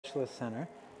Specialist Center,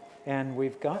 and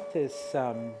we've got this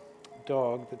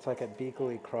dog that's like a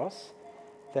beagle cross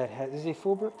that has, is he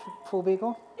full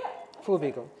beagle? Yeah. Full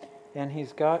beagle. And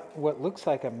he's got what looks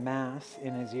like a mass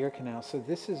in his ear canal. So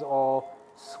this is all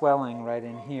swelling right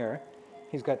in here.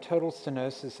 He's got total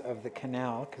stenosis of the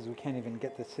canal because we can't even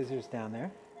get the scissors down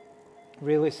there.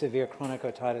 Really severe chronic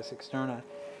otitis externa.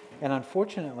 And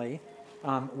unfortunately,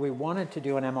 we wanted to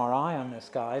do an MRI on this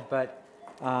guy, but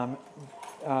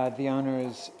the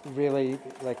owners really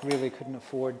couldn't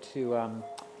afford to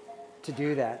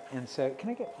do that. And so, can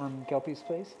I get Gelpies,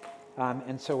 please?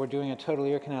 And so we're doing a total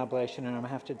ear canal ablation, and I'm going to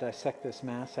have to dissect this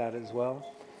mass out as well.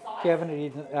 If you haven't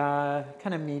already,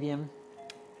 kind of medium.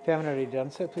 If you haven't already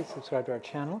done so, please subscribe to our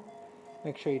channel.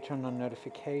 Make sure you turn on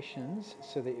notifications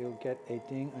so that you'll get a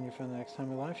ding on your phone the next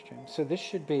time we live stream. So this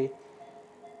should be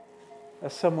a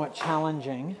somewhat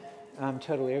challenging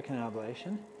total ear canal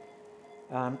ablation.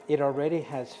 It already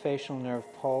has facial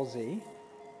nerve palsy.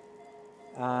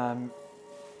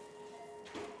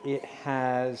 It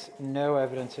has no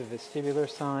evidence of vestibular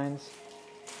signs.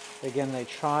 Again, they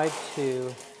tried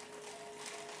to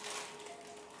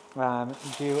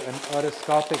do an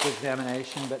otoscopic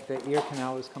examination, but the ear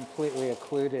canal was completely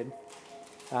occluded.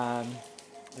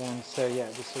 And so, yeah,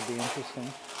 this will be interesting.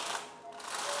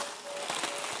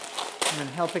 And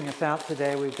helping us out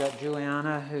today, we've got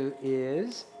Juliana, who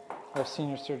is our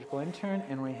senior surgical intern,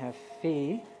 and we have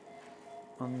Fee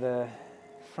on the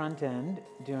front end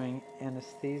doing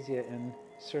anesthesia and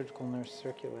surgical nurse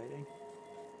circulating.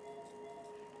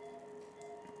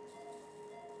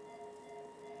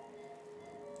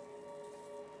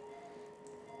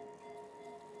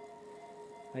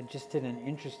 I just did an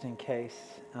interesting case,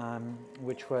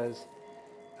 which was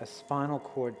a spinal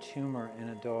cord tumor in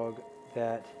a dog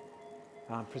that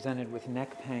presented with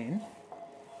neck pain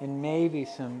and maybe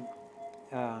some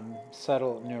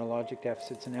subtle neurologic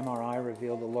deficits. An MRI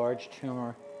revealed a large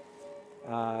tumor,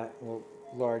 well,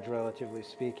 large relatively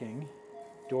speaking,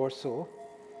 dorsal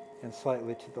and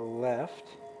slightly to the left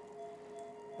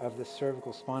of the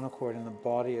cervical spinal cord in the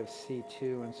body of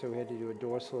C2, and so we had to do a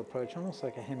dorsal approach, almost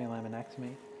like a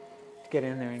hemilaminectomy, to get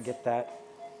in there and get that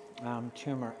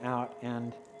tumor out.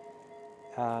 And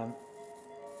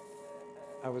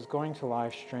I was going to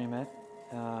live stream it,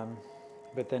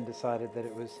 but then decided that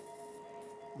it was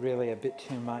really a bit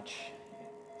too much,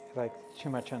 like too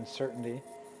much uncertainty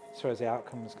as far as the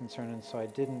outcome was concerned, and so I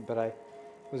didn't. But I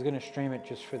was going to stream it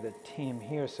just for the team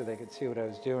here so they could see what I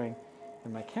was doing,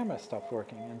 and my camera stopped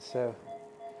working, and so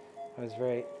I was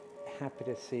very happy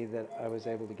to see that I was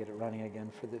able to get it running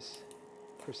again for this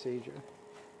procedure.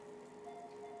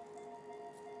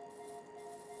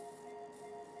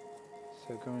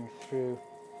 So going through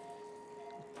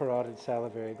parotid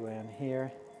salivary gland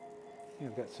here.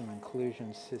 I've got some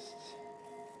inclusion cysts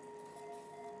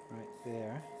right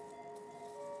there.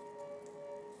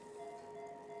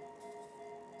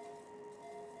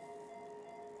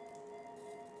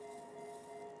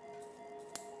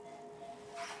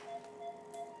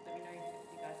 Let me know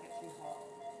if you guys get too hot.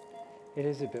 It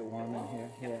is a bit warm in here,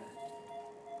 yeah.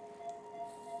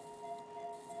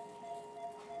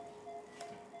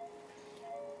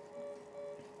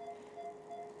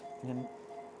 And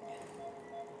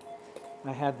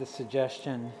I had the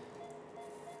suggestion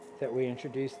that we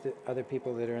introduce the other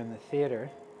people that are in the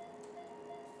theater,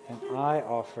 and I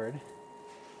offered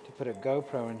to put a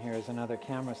GoPro in here as another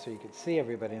camera so you could see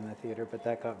everybody in the theater, but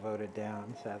that got voted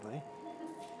down, sadly.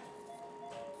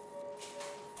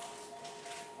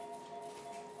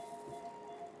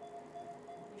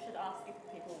 You should ask if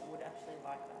people would actually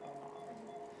like that or not.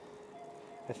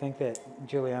 I think that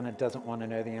Juliana doesn't want to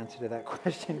know the answer to that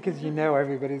question because you know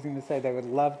everybody's going to say they would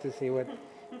love to see what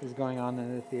is going on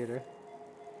in the theater.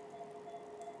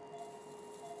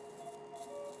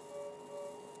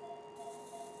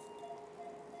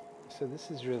 So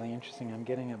this is really interesting. I'm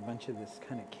getting a bunch of this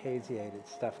kind of caseated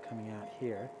stuff coming out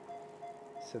here.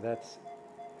 So that's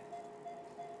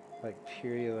like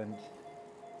purulent.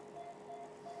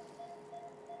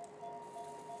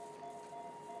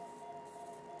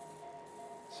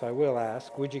 So I will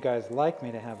ask, would you guys like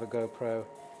me to have a GoPro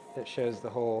that shows the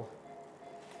whole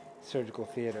surgical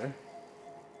theater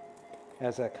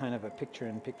as a kind of a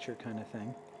picture-in-picture kind of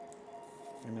thing?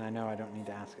 I mean, I know I don't need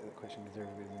to ask that question because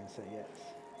everybody's going to say yes.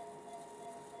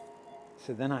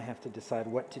 So then I have to decide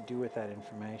what to do with that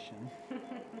information. Well,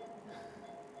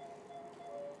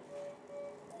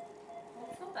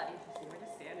 it's not that interesting. We're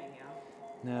just standing here.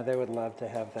 No, they would love to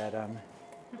have that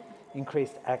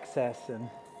increased access. And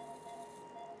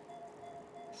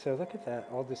so look at that,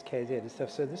 all this caseated stuff.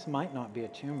 So this might not be a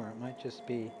tumor. It might just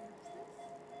be...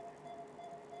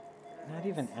 Not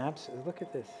even abscess. Look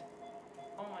at this.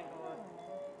 Oh my god.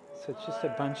 So it's just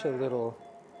a bunch of little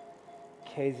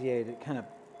caseated kind of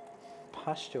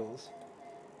pustules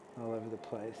all over the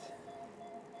place.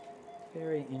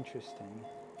 Very interesting.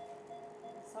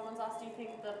 Someone's asked, do you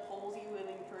think the palsy will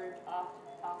improve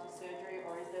after surgery,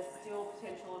 or is there still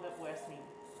potential of it worsening?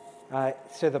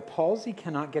 So the palsy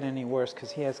cannot get any worse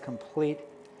because he has complete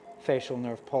facial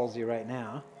nerve palsy right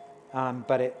now.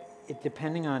 But it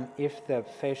depending on if the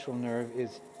facial nerve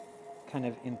is kind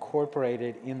of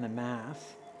incorporated in the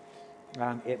mass,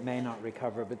 it may not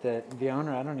recover. But the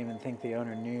owner, I don't even think the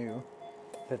owner knew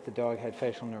that the dog had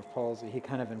facial nerve palsy. He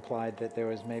kind of implied that there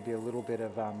was maybe a little bit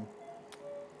of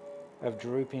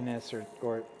droopiness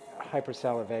or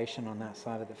hypersalivation on that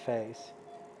side of the face.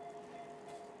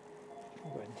 I'll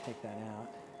go ahead and take that out.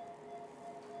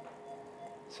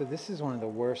 So this is one of the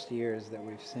worst ears that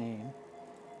we've seen.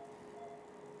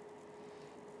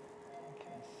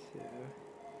 Okay, so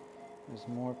there's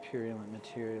more purulent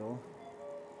material.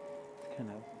 It's kind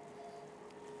of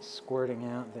squirting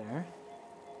out there.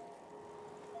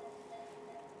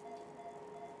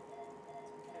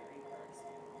 Very gross.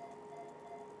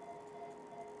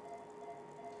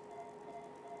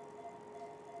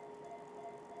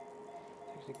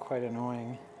 It's actually quite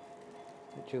annoying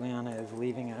that Juliana is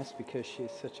leaving us because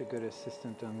she's such a good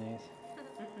assistant on these.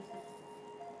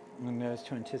 And knows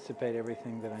to anticipate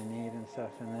everything that I need and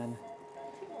stuff, and then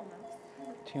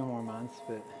 2 more months,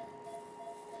 but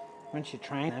once you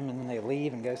train them and then they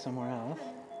leave and go somewhere else.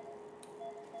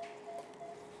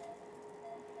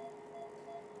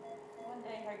 One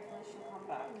day, hopefully, she'll come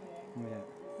back.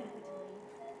 Yeah.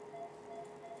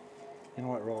 In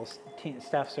what role?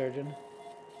 Staff surgeon?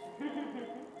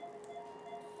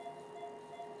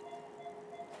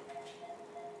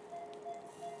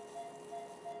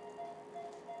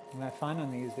 And I find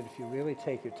on these that if you really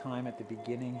take your time at the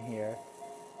beginning here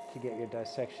to get your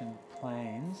dissection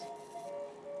planes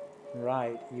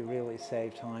right, you really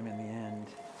save time in the end.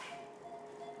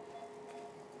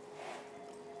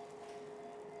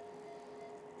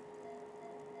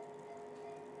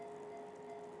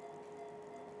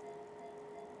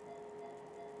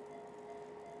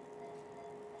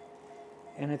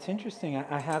 And it's interesting,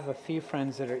 I have a few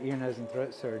friends that are ear, nose, and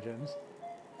throat surgeons,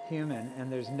 human, and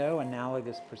there's no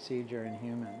analogous procedure in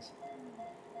humans.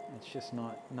 It's just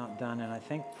not done, and I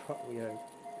think,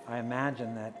 I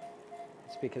imagine that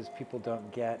it's because people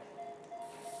don't get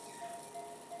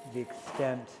the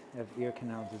extent of ear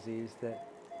canal disease that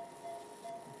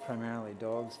primarily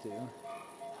dogs do.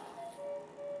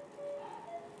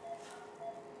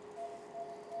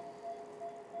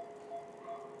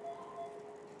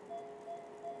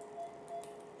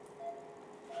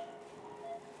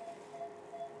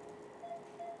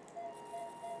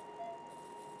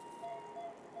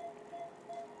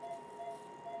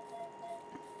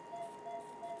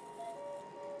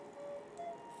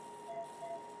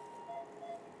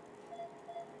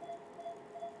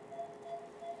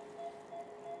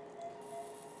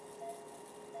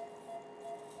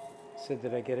 So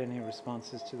did I get any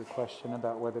responses to the question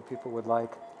about whether people would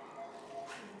like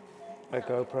a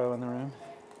GoPro in the room?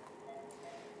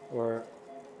 Or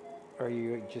are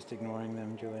you just ignoring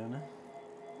them, Juliana?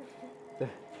 No,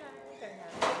 we don't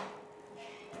have any.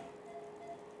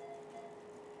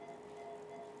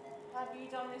 Have you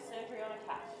done this surgery on a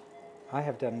cat? I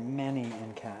have done many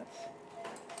in cats.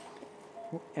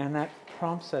 And that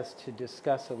prompts us to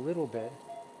discuss a little bit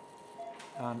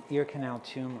ear canal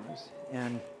tumors.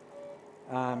 And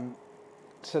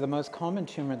so the most common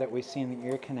tumor that we see in the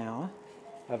ear canal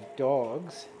of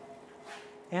dogs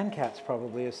and cats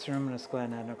probably is ceruminous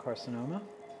gland adenocarcinoma.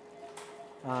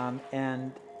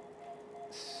 And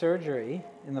surgery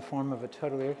in the form of a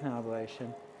total ear canal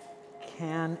ablation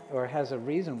can or has a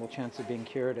reasonable chance of being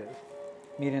curative.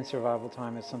 Median survival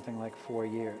time is something like 4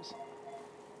 years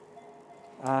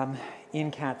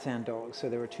in cats and dogs. So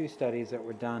there were 2 studies that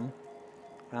were done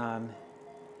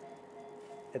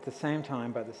at the same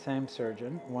time by the same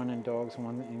surgeon, one in dogs,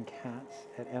 one in cats,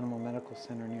 at Animal Medical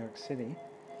Center in New York City.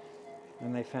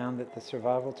 And they found that the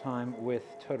survival time with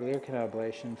total ear canal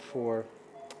ablation for,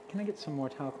 can I get some more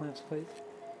towel clamps, please?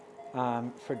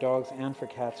 For dogs and for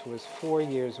cats was 4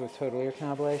 years with total ear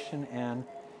canal ablation and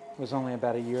was only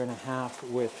about 1.5 years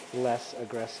with less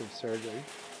aggressive surgery.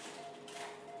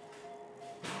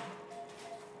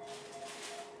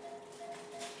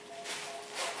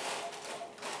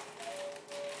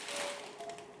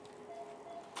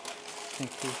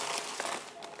 Thank you.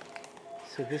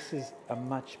 So this is a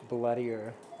much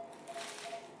bloodier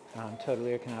total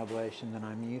ear canal ablation than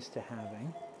I'm used to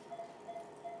having.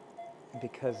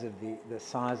 because of the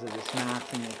size of this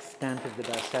mass and the extent of the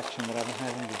dissection that I'm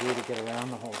having to do to get around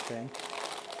the whole thing.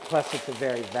 Plus it's a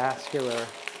very vascular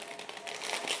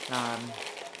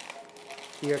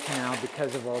ear canal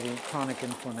because of all the chronic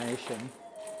inflammation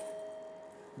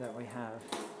that we have.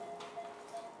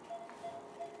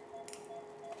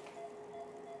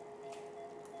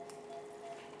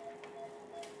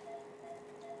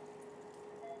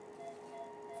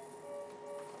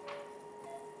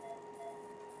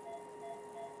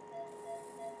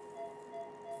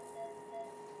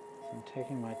 I'm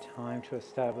taking my time to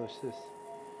establish this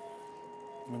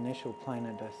initial plane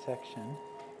of dissection.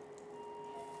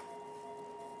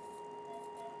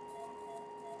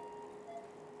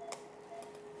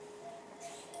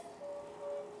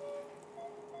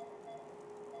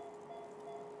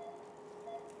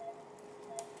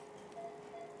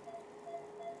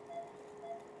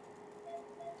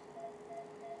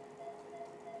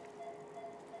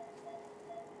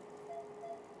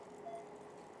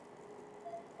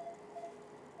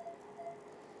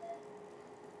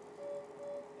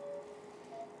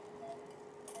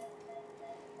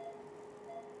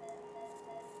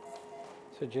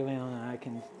 So Juliana, I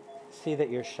can see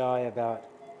that you're shy about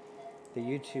the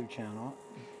YouTube channel.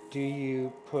 Do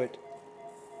you put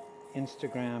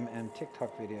Instagram and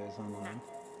TikTok videos online?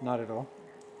 No. Not at all?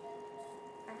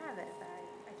 I have it, but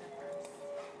I don't post.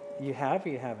 You have or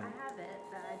you haven't? I have it,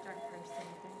 but I don't post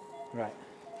anything. Right.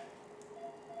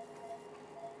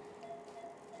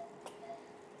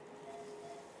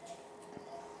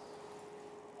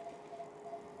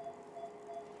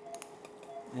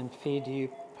 And Fee, do you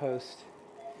post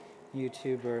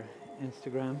YouTube or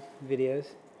Instagram videos?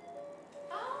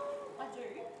 I do.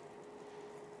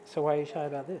 So why are you shy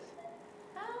about this?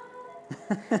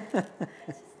 It's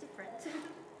just different.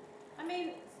 I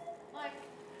mean, like,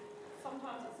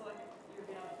 sometimes it's like you're a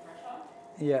bit under pressure,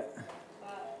 Yeah.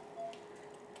 but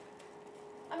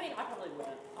I mean, I probably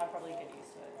wouldn't. I'd probably get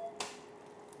used to it.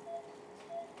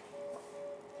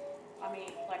 I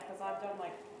mean, like, because I've done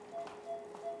like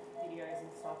videos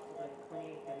and stuff for the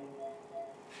clinic, and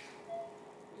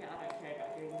yeah, I don't care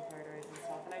about doing photos and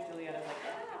stuff. I know Juliana's like,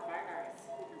 photos.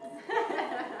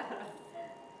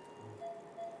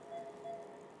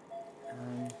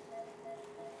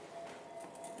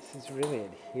 This is really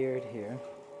adhered here.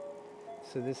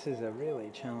 So this is a really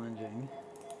challenging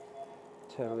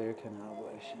total ear canal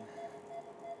ablation.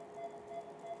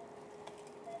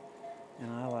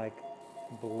 And I like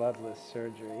bloodless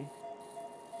surgery.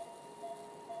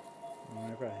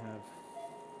 Whenever I have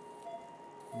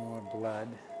more blood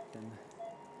than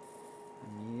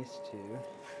I'm used to,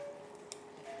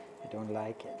 I don't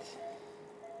like it.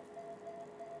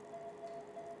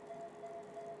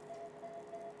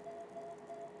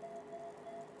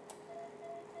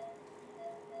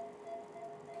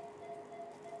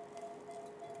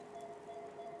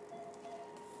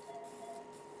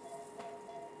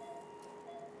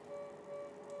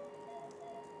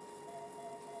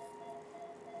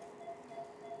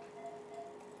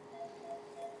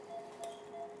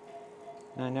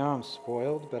 And I know I'm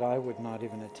spoiled, but I would not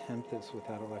even attempt this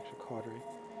without electric cautery.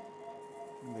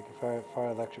 Like if our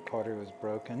electric cautery was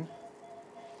broken,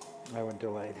 I would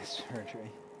delay this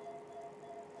surgery.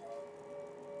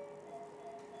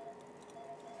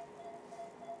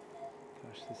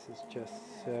 Gosh, this is just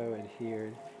so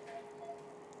adhered.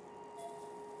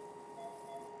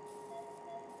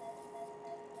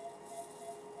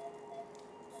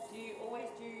 Do you always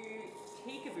do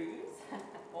teekaboos,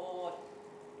 or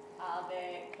are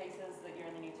there cases that you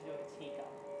only need to do a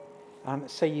tika?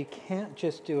 So you can't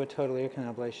just do a total ear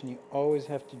canal ablation. You always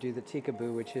have to do the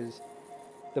tikaboo, which is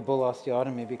the bull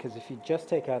osteotomy, because if you just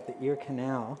take out the ear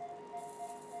canal,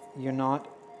 you're not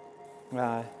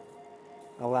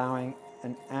allowing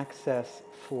an access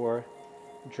for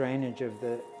drainage of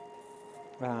the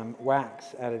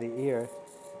wax out of the ear.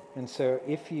 And so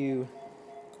if you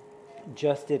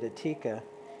just did a tika,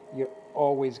 you're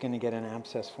always going to get an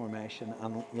abscess formation,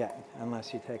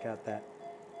 unless you take out that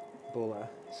bulla.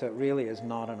 So it really is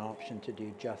not an option to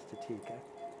do just a tika.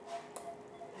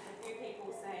 There's a few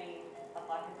people saying I'd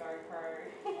like a GoPro.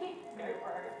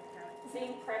 GoPro.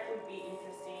 Seeing prep would be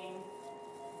interesting.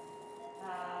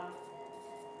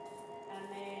 And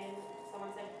then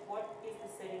someone said, what is the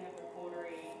setting of the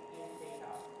cautery in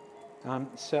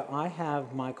tika? So I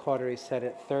have my cautery set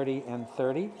at 30 and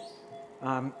 30.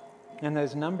 And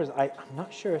those numbers, I'm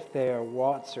not sure if they are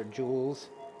watts or joules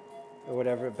or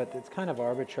whatever, but it's kind of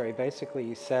arbitrary. Basically,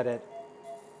 you set it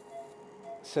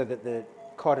so that the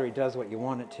cautery does what you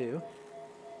want it to.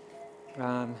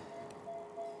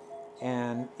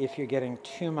 And if you're getting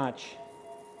too much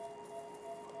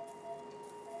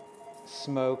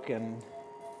smoke and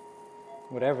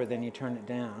whatever, then you turn it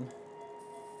down.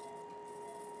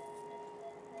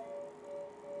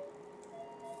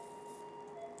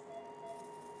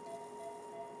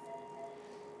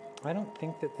 I don't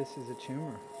think that this is a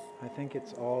tumor. I think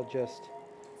it's all just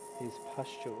these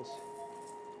pustules.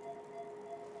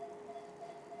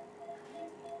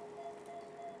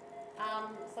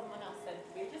 Someone else said,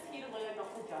 we're just here to learn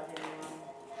not to judge anyone.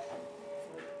 So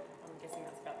I'm guessing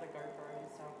that's about the GoPro and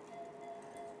stuff.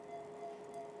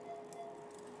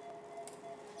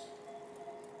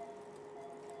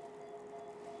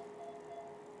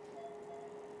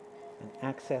 An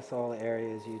Access All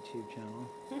Areas YouTube channel.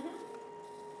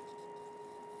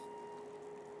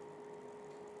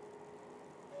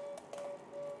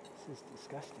 This is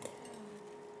disgusting.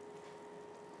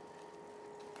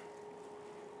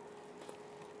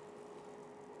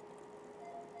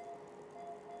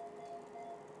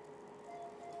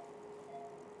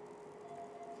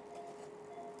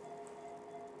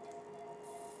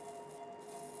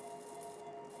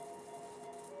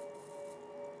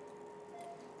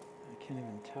 I can't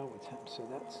even tell what's happened. So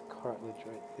that's cartilage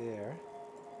right there.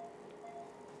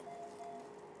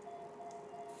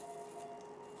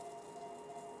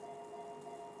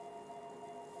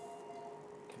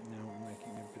 Okay, now we're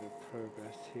making a bit of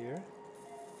progress here.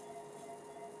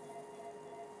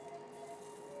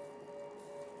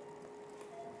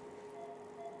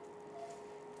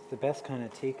 It's the best kind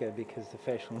of tika because the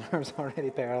facial nerve's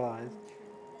already paralyzed.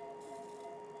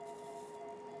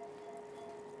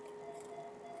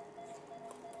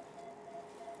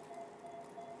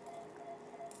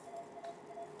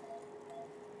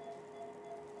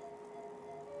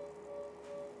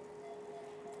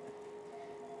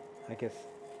 I guess,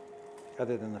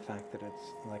 other than the fact that it's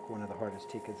like one of the hardest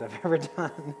tikas I've ever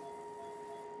done.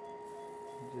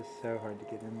 It's just so hard to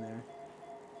get in there.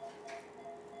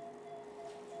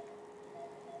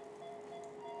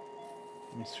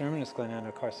 And stromatous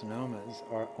glandocarcinomas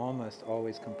are almost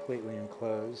always completely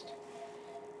enclosed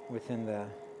within the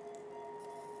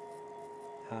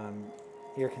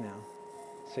ear canal,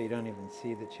 so you don't even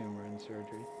see the tumor in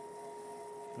surgery.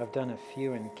 I've done a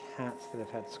few in cats that have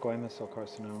had squamous cell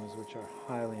carcinomas, which are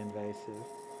highly invasive,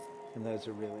 and those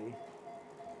are really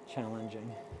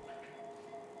challenging.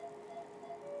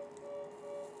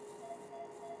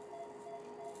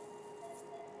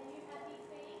 Are you happy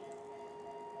feeding?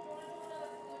 Do you want to do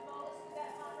another food bolus with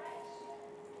that heart rate?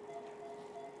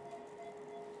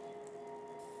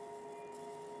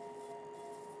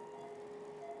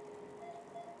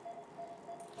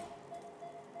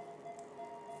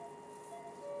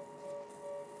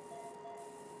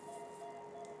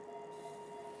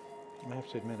 I have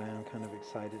to admit I am kind of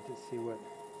excited to see what's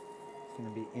going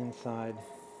to be inside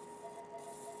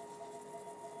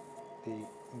the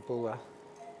bulla.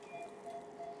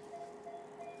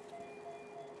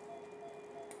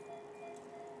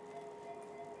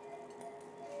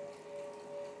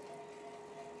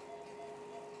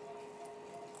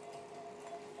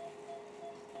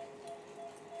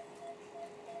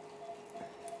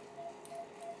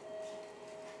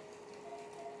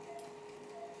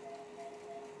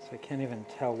 So I can't even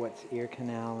tell what's ear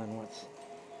canal and what's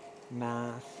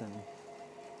mass, and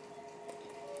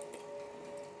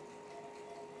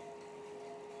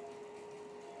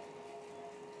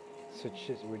so it's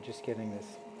just, we're just getting this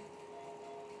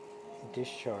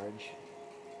discharge.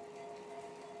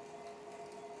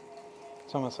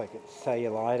 It's almost like it's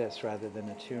cellulitis rather than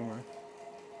a tumor.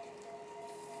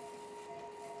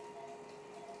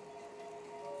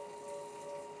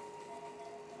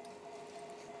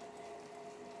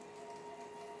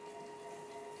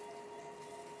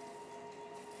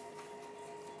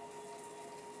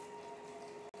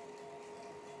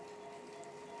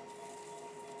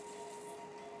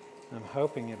 I'm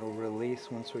hoping it'll release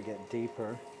once we get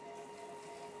deeper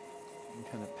and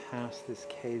kind of past this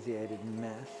caseated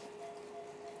mess.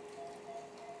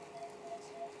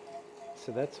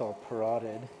 So that's all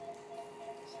parotid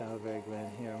salivary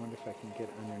gland here. I wonder if I can get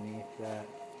underneath that.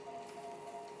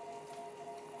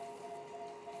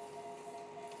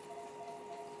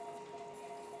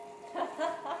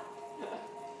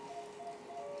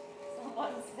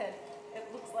 Someone said, it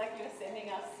looks like you're sending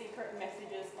us secret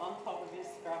messages on top of your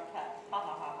scrub cap. Ha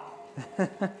ha ha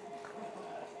ha.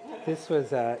 This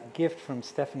was a gift from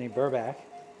Stephanie Burback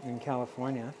in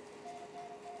California.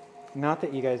 Not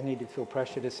that you guys need to feel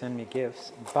pressure to send me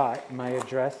gifts, but my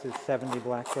address is 70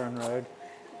 Blackburn Road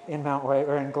in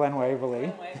in Glen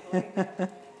Waverly.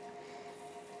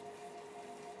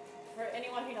 Her for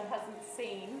anyone who hasn't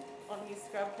seen on his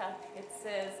scrub cap, it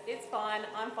says, "It's fine,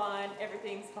 I'm fine,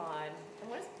 everything's fine."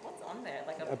 And what's on there?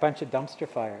 Like A bunch of dumpster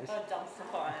fires.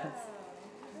 dumpster fires.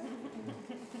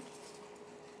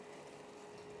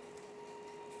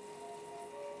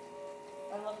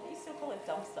 I love that you still call it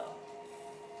dumpster.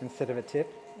 Instead of a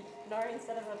tip? No,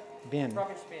 instead of a Bin.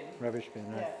 rubbish bin. Rubbish bin,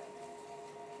 right.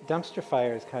 Yeah. Dumpster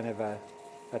fire is kind of a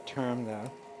term,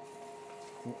 though,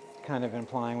 kind of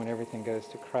implying when everything goes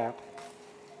to crap.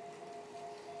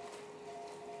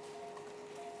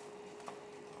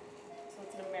 So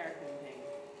it's an American thing.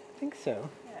 I think so.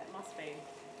 Yeah, it must be.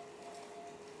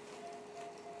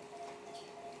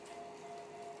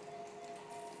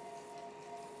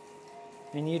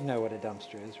 I mean, you'd know what a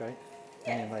dumpster is, right? I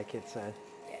Yeah. mean, like it's a,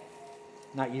 Yeah.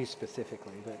 not you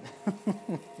specifically, but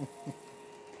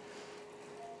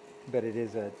but it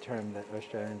is a term that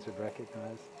Australians would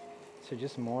recognize. So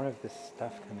just more of this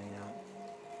stuff coming out.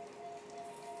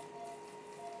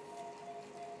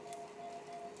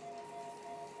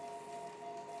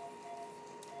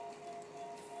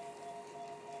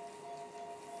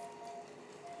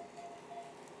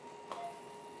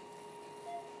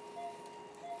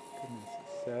 Goodness,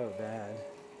 it's so bad.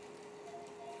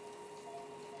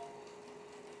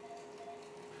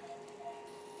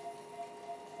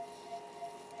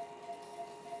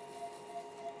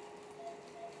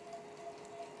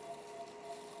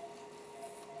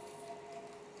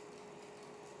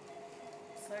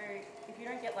 So if you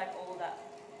don't get like all of that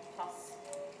pus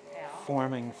out,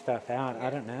 Forming stuff out, I Yeah.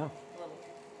 don't know.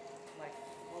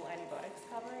 will antibiotics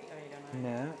cover it? Or you don't know?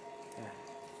 No. Yeah.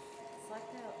 It's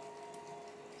like that.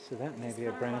 So that may It's be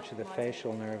a kinda branch like of the my-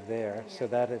 facial nerve there. So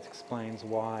Yeah. that explains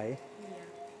why Yeah.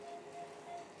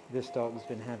 this dog's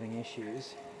been having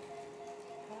issues.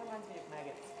 Kind of reminds me of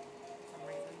maggots for some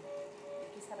reason.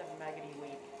 We've just had a maggoty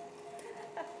week.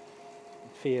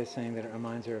 Fia's saying that it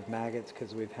reminds her of maggots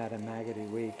because we've had a maggoty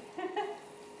week.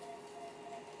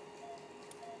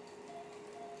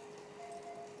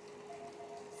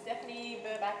 Stephanie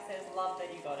Burback says, "Love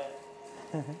that you got it."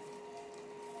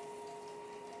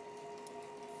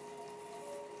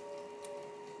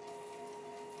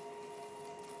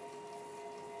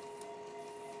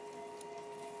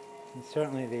 And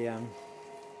certainly the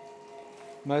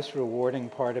most rewarding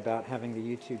part about having the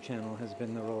YouTube channel has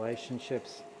been the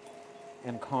relationships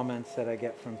and comments that I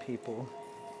get from people.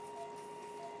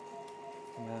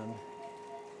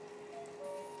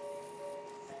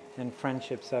 And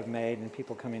friendships I've made and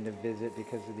people coming to visit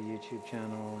because of the YouTube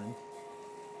channel. And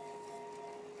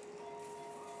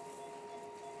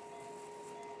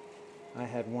I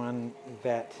had one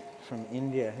vet from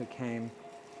India who came,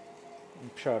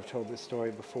 I'm sure I've told this story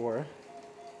before,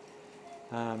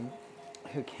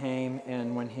 who came,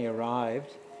 and when he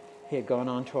arrived, he had gone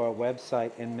onto our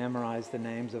website and memorized the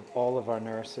names of all of our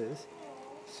nurses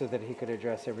so that he could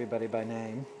address everybody by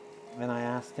name. And I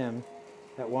asked him,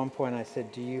 at one point I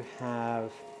said, "Do you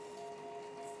have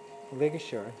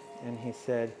ligature?" And he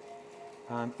said,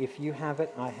 "If you have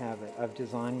it, I have it. I've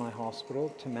designed my hospital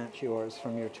to match yours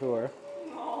from your tour."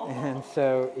 And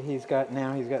so he's got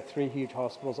 3 huge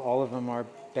hospitals. All of them are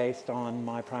based on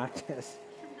my practice.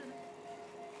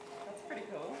 That's pretty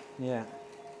cool. Yeah.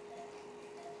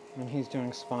 And he's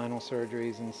doing spinal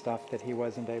surgeries and stuff that he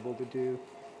wasn't able to do,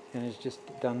 and has just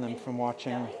done them In from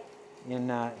watching.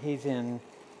 Delhi? He's in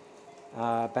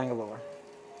Bangalore.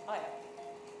 Oh yeah.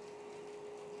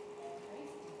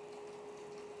 Amazing.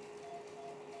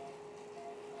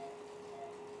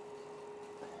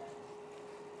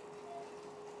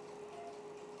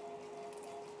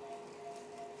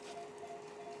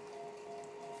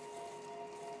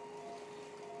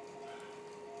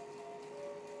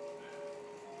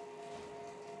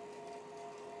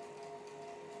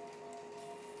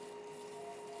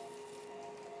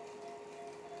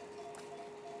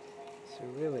 So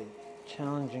really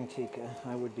challenging Tika.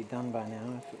 I would be done by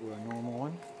now if it were a normal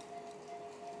one.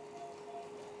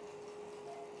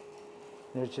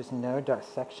 There's just no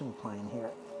dissection plane here.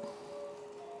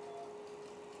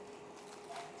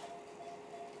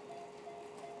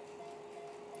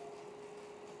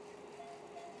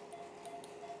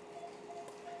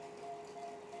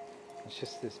 It's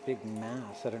just this big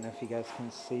mass. I don't know if you guys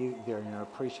can see there,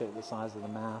 appreciate the size of the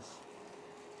mass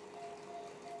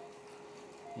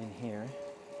in here.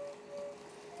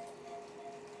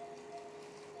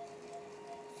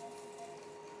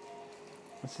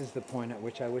 This is the point at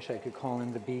which I wish I could call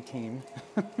in the B team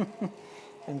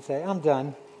and say, "I'm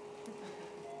done.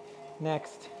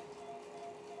 Next."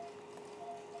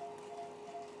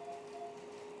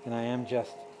 And I am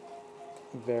just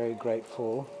very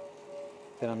grateful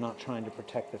that I'm not trying to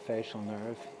protect the facial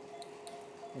nerve.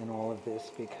 in all of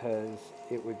this because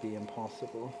it would be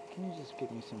impossible. Can you just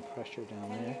give me some pressure down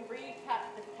Can there? you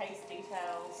recap the case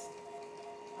details?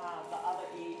 The other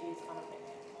ear is unaffected.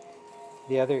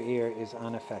 The other ear is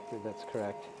unaffected, that's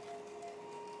correct.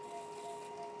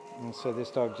 And so this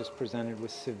dog just presented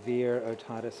with severe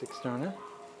otitis externa,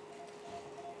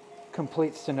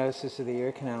 complete stenosis of the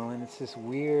ear canal, and it's this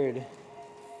weird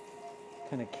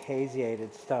kind of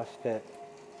caseated stuff that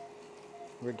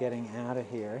we're getting out of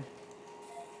here.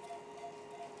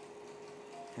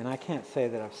 And I can't say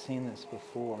that I've seen this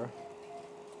before.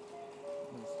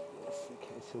 What's this?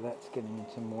 Okay, so that's getting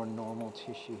into more normal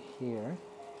tissue here.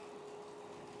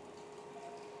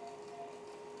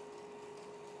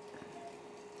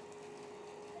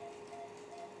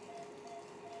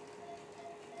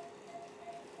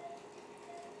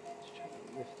 Let's try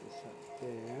to lift this up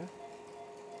there.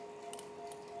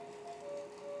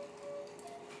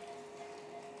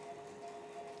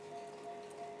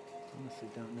 Honestly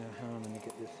don't know how I'm going to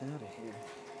get this out of here.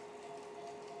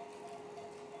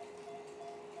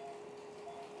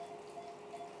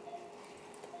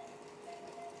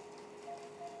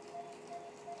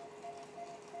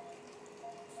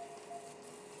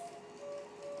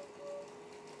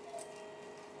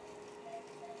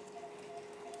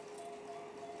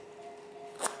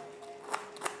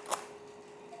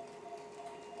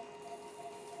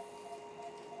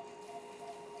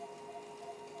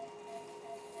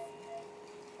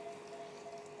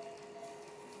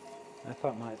 I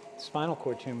thought my spinal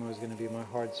cord tumor was going to be my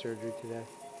hard surgery today.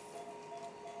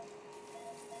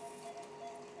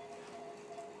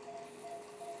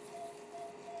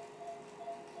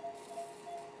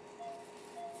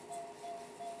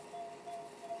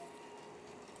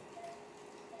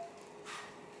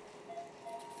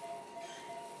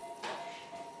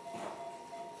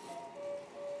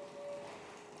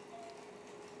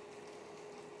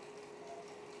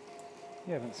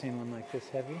 You haven't seen one like this,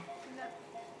 have you? No, not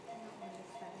on this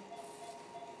side.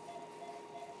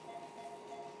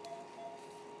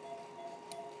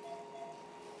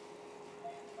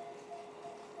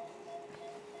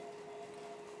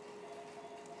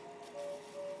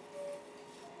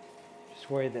 Just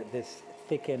worried that this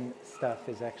thickened stuff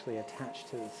is actually attached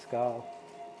to the skull.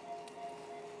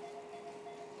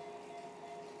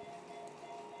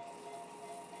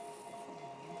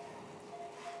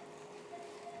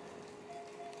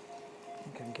 I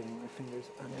think I'm getting my fingers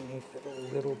underneath it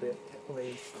a little bit at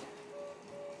least.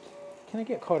 Can I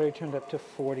get cautery turned up to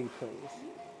 40, please?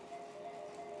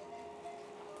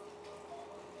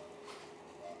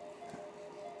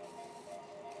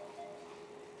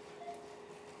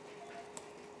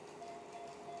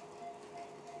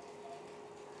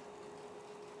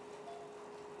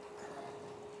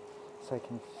 So I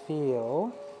can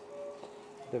feel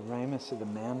the ramus of the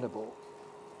mandible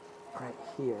right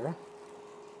here.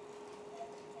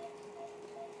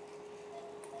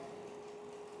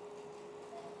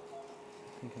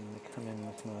 I think I'm going to come in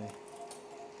with my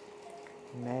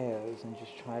Mayos and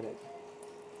just try to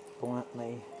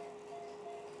bluntly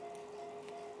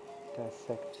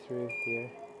dissect through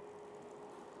here,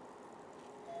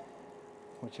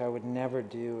 which I would never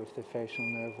do if the facial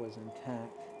nerve was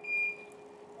intact.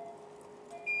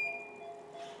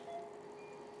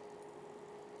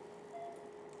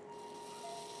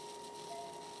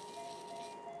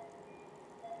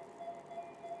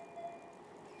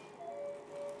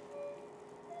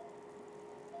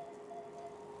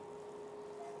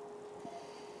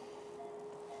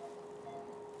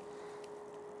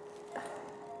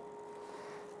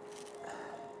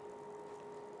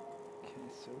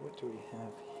 So what do we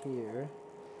have here?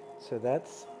 So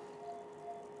that's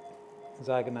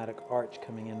zygomatic arch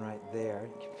coming in right there.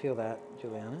 You can feel that,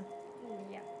 Juliana?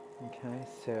 Yeah. Okay,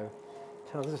 so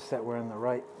tells us that we're in the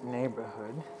right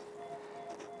neighborhood.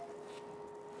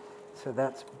 So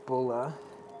that's bulla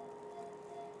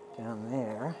down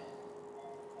there.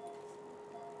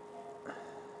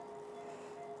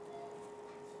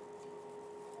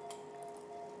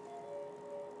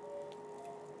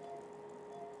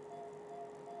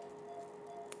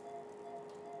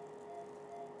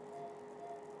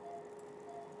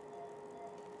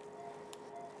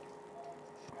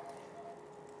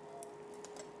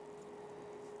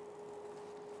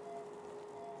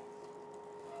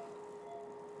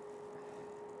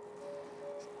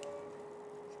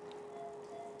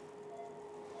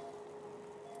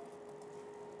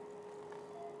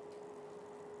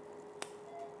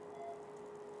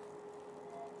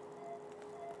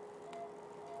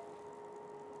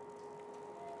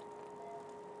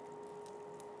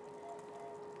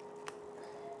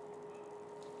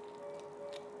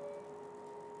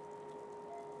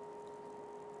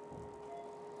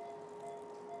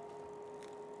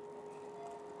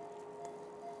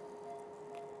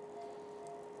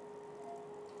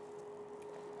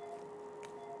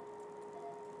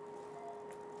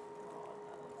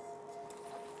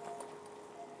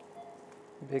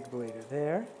 big bleeder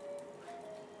there.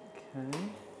 Okay.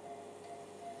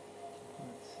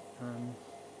 Let's,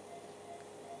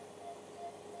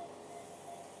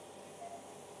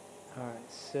 all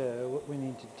right, so what we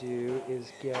need to do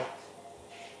is get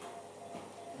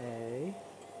a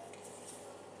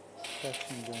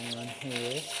section going on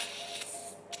here.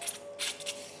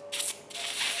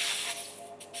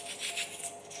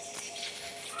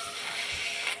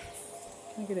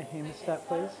 Can I get a hemostat,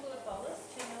 please? Fluid bolus,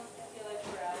 2 mils per kilo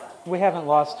per hour. We haven't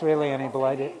lost really any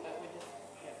blood yet. But we're just,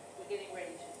 yeah, We're getting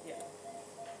ready to. yeah.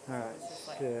 All right, It's just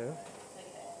like- so Okay,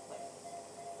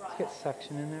 let's right. get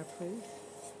suction in there, please.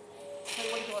 So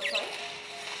what do you want, sorry?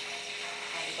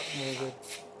 Very good. Do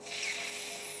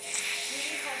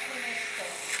you have 2 mils per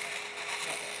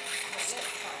kilo? Let's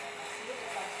try it. I'll see what it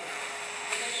does for you.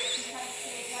 We're going to get some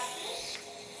capsular capsules.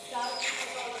 Start with the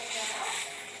bolus now.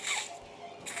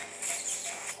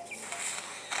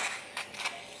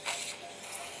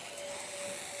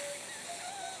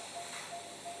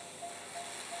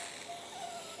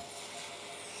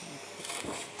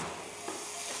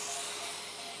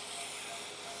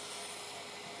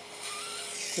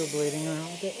 Still bleeding a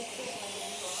little bit.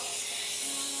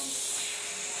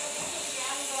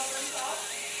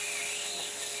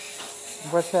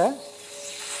 What's that?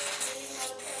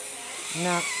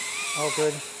 No, all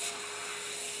good.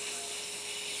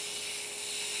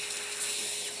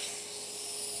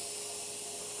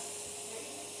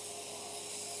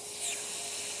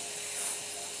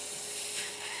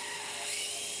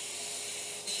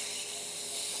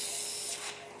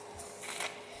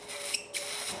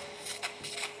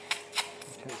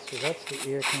 Okay, so that's the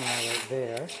ear canal right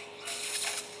there. So,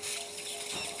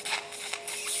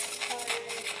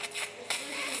 it's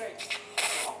really very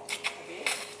soft a bit.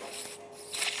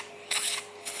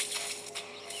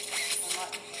 I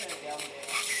might just turn it down a bit.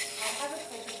 I'll have a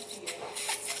present for you.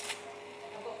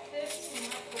 I've got 30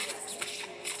 micrograms,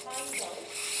 tiny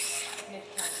dose of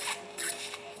medication.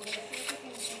 We're going to see if we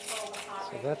can control the heart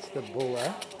So rate. that's the bulla.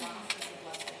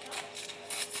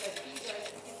 So key dose,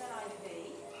 give that IV.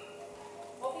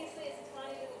 Obviously it's a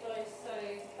tiny little dose, so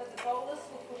but the bolus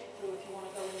will push it through if you want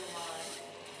to go in the line.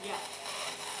 Yeah.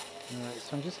 All right, so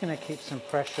I'm just going to keep some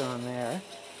pressure on there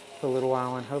for a little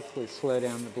while and hopefully slow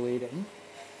down the bleeding.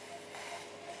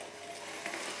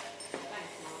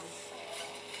 Thanks, Mum.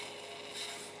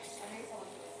 I need someone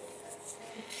to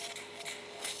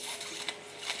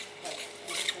Like,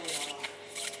 we'll just pull it on.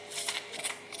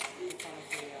 Really kind of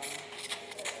pull it on.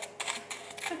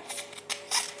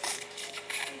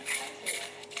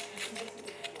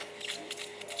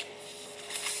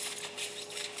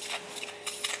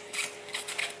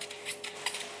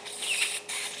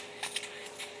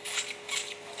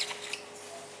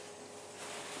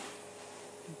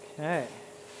 Okay.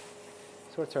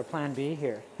 So what's our plan B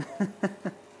here? Have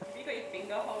you got your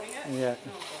finger holding it? Yeah.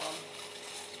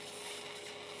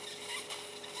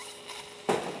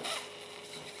 Oh,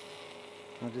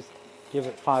 I'll just give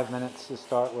it 5 minutes to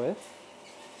start with.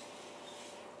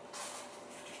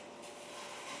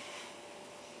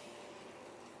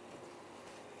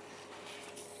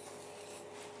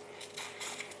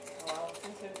 God. Well,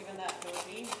 since we've given that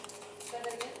ability, say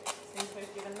that again. since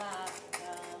we've given that, Is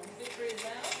it breathe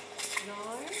out? no.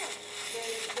 The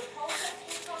pulse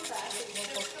will come back. It's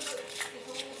just it's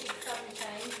all a big sudden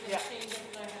change. The Yeah. machine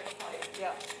doesn't know how to cope.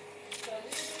 Yeah. So a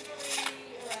little bit of a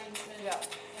rearrangement Yeah. and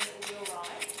it will be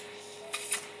alright.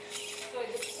 So the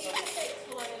peak effects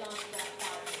will only last about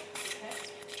 5 minutes, okay?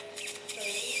 So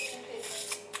even if it's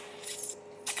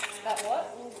That what?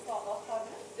 Last 5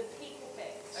 minutes? the peak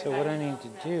effects. So what I need to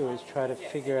do is try to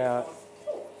figure out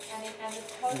And the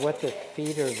total what the effect-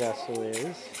 feeder vessel is Let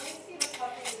me see what's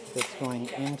happening with that's going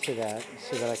into that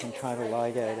so that I can try to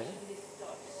ligate it. this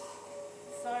dose.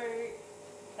 So,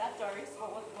 that dose,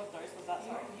 what dose was that,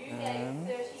 sorry? You gave Um,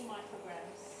 30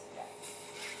 micrograms. Yeah.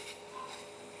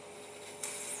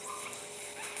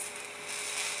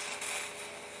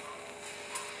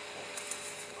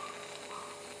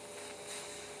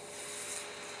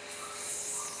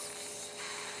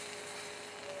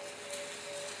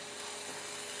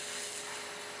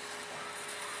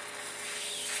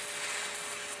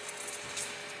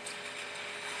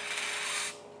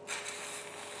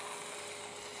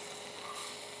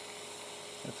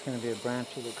 That's going to be a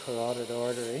branch of the carotid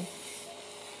artery.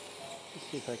 Let's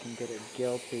see if I can get a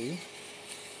gilpy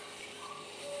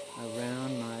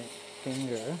around my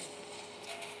finger.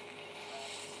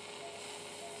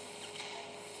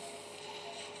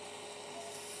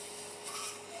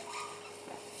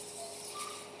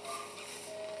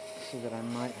 So that I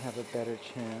might have a better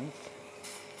chance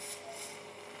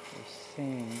of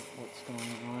seeing what's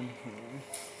going on here.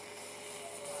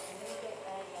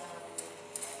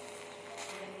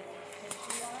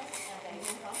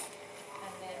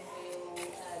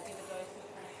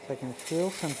 So I can feel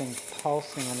something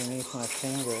pulsing underneath my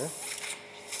finger.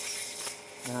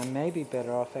 And I may be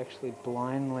better off actually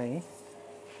blindly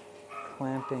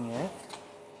clamping it.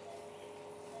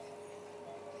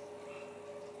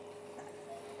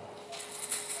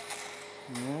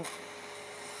 Yep.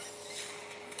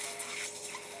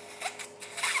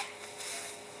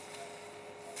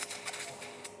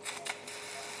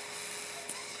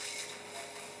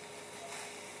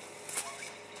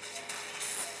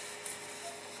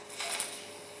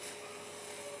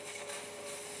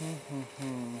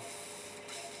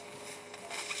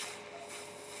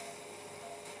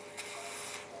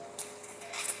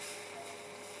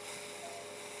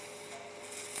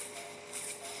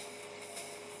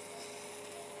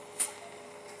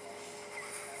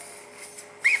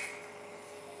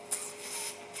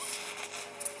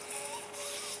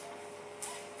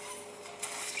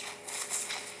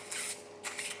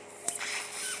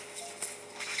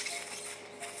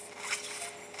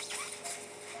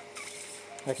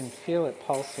 I can feel it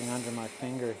pulsing under my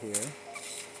finger here.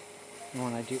 And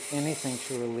when I do anything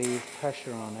to relieve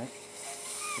pressure on it,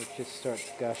 it just starts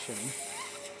gushing.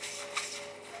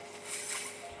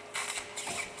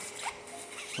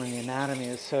 When the anatomy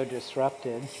is so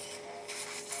disrupted.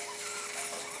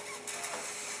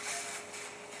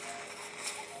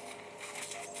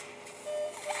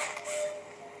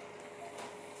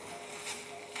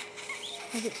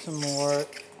 I'll get some more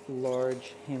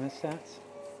large hemostats.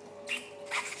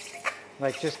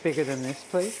 Like just bigger than this,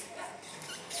 please.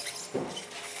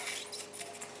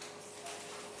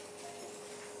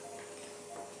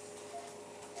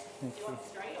 Thank You you. want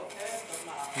straight or curved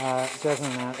or not? It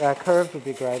doesn't matter. Curved would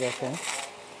be great, I think.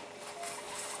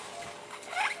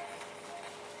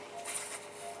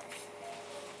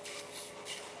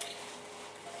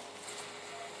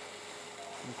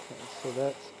 Okay, so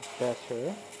that's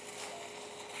better.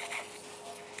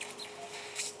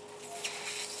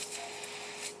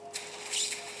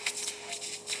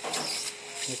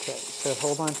 Okay, so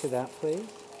hold on to that, please.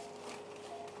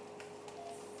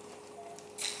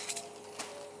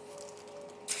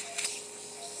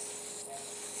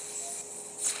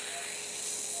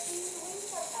 When you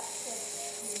have access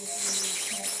to the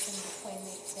connection between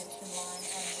the extension line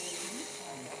and the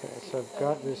Okay, so I've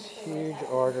got this huge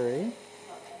artery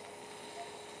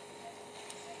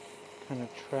kind of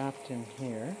trapped in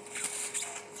here.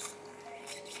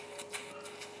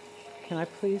 Can I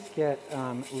please get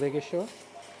ligashore?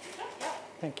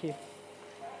 Thank you.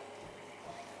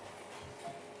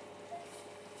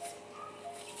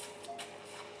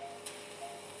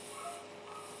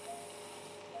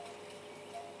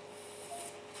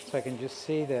 So I can just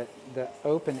see that the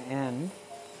open end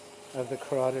of the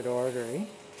carotid artery.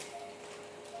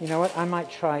 You know what? I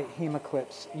might try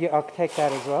hemoclips. Yeah, I'll take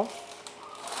that as well.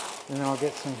 And then I'll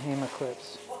get some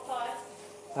hemoclips. What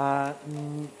size?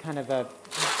 Kind of a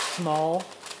small.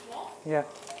 Small? Yeah.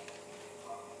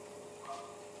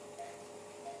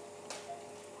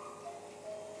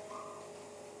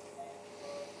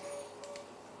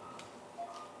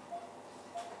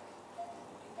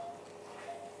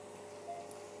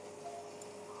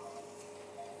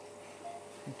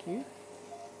 Thank you.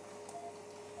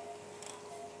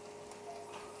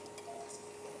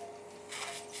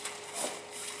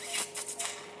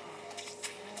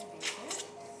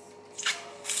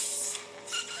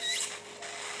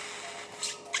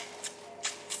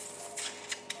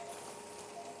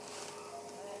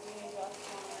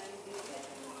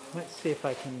 Let's see if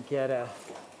I can get a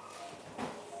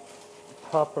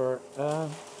proper. You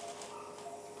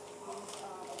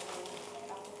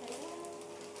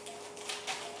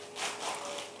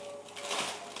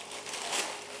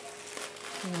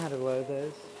know how to load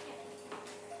those?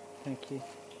 Thank you.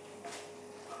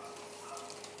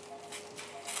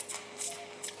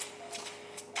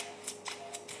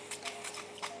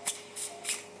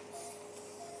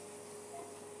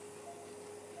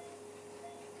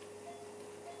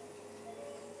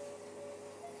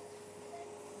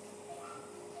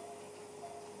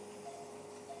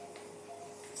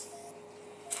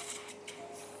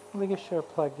 Ligashore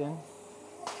plugged in.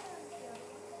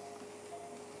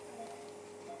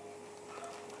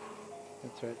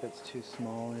 That's right, that's too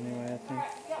small anyway, I think.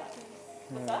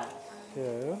 Alright,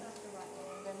 so,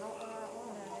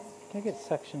 can I get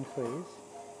suction, please?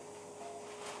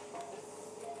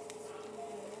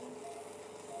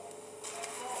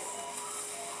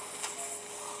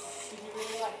 Did you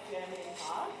really like jam it in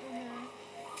hard?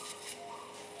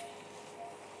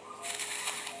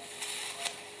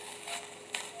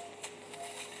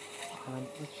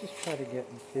 Let's just try to get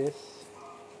this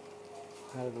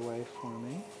out of the way for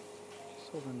me.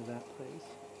 Just hold on to that, please.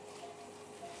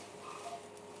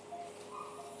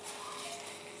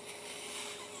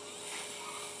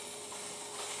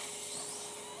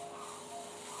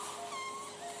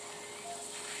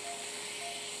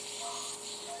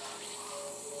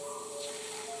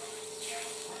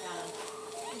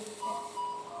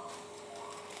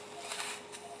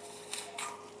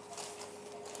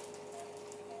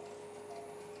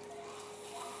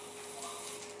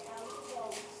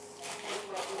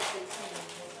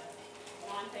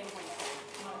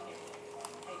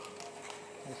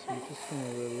 just going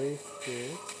to release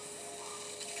this.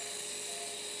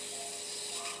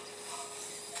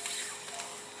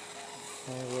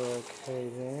 Okay, we're okay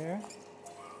there.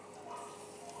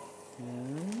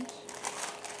 And Just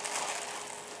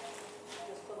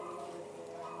put a little bit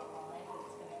there on the line, but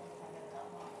it's going to contaminate that.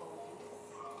 My apologies.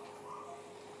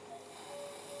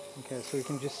 okay, so we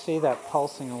can just see that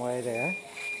pulsing away there.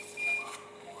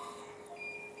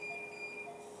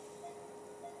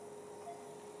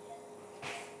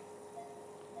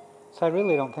 So I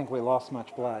really don't think we lost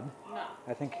much blood. No.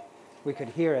 I think we could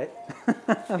hear it. You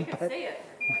can see it.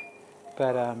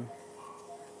 But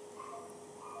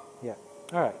yeah.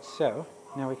 All right, so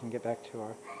now we can get back to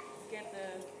our Get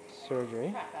the surgery.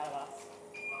 crap out of us.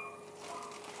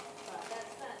 Right,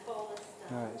 that's that bolus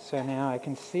done. All right, so now I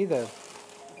can see the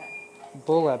Okay.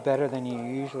 bulla better than you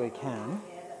usually can.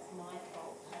 Yeah, that's my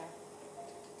fault. I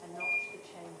notched the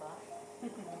chamber,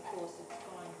 and of course it's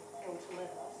gone all to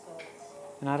leather, so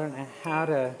it's And I don't know how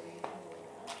to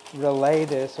relay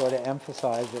this or to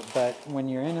emphasize it, but when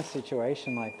you're in a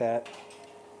situation like that,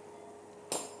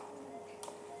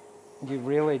 you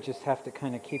really just have to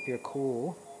kind of keep your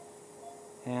cool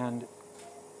and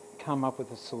come up with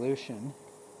a solution.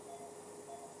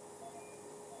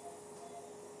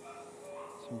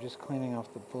 So I'm just cleaning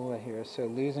off the bulla here. So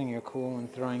losing your cool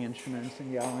and throwing instruments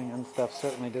and yelling and stuff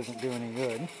certainly doesn't do any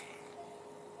good. right.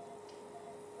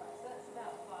 So that's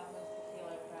about 5 mils per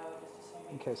kilo per hour, just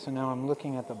assuming. Okay, so now I'm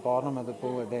looking at the bottom of the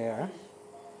bulla there.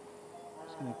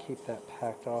 Just going to keep that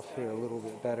packed off here a little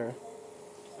bit better.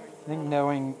 I think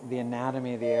knowing the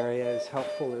anatomy of the area is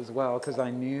helpful as well, because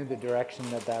I knew the direction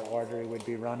that that artery would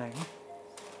be running.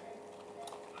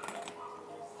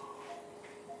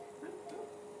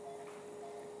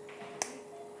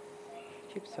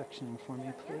 Keep suctioning for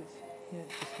me, please. Yeah,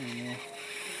 just in there.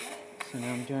 So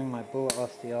now I'm doing my bulla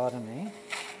osteotomy. Beautiful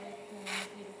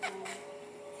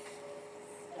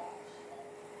starch.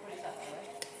 What is that, by the way?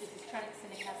 This is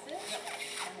tranexamic acid,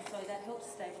 and so that helps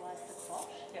stabilise the clot.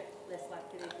 Yep. Less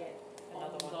likely to get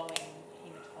Another one. ongoing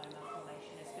hematoma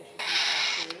formation, especially if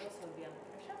it's bacterial, so it'll be under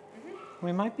pressure.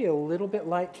 We might be a little bit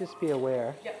light, just be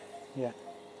aware. Yep. Yeah.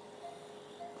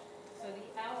 So the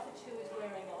alpha 2 is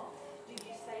wearing off. Did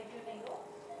you save your needle?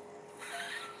 No,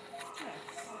 I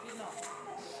did not.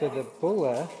 So the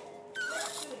bulla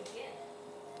Let's do it again.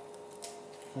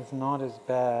 is not as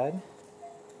bad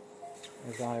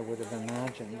as I would have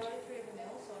imagined. 0.3 of a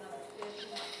mil, so another 30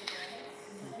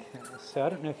 micrograms. Okay, so I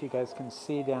don't know if you guys can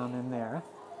see down in there.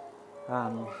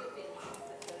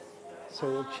 So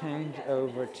we'll change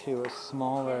over to a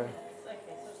smaller. Okay,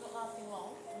 so it's not lasting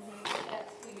long.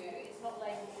 That's for you. It's not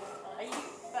labelled this time. Are you-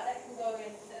 But that can go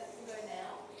in. That can go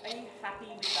now. Are you happy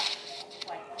with that?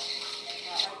 Like, right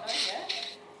though, yeah?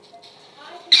 I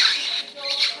think if the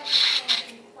dog's having a change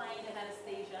in plain and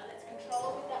anaesthesia, let's control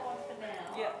with that one for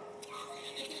now. Yeah.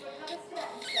 If it recovers to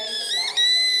that and stays at that,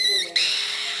 we'll leave it.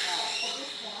 For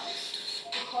this one,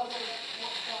 because of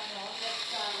what's going on, let's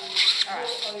Alright.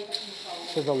 we'll over control.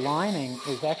 So the lining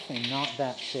is actually not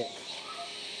that thick.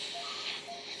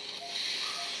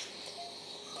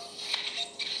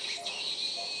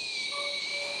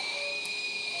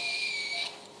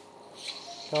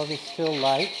 Dog is still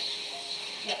light.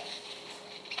 Yeah.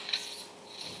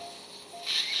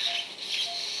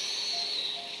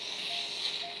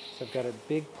 So I've got a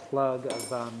big plug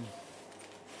of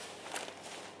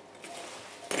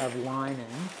lining.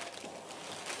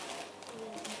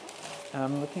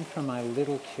 I'm looking for my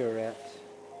little curette.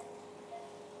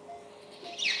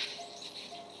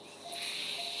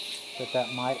 But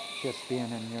that might just be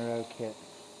in a neuro kit.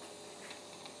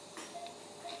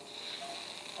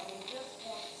 I will just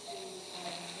want to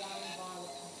add one vial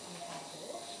of calcium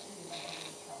acid to my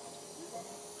calcium.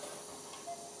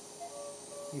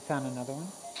 You found another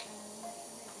one?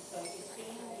 So it's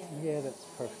in Yeah, that's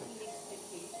perfect. mixed with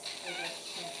this over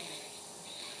 20 minutes.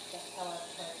 That's how I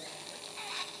programmed it.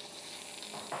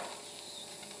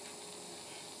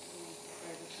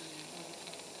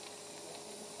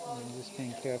 I'm just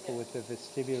being careful with the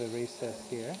vestibular recess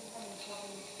here.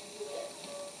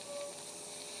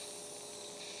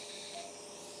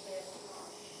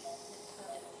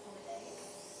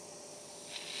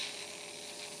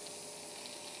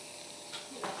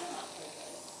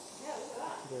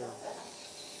 There.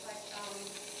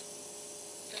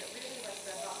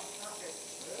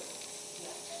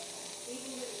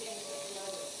 Even with it being a bit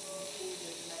lower, it's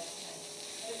easier to make change.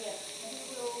 So yes, we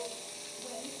will,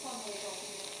 when this one wears off,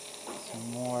 Some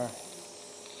more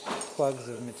plugs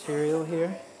of material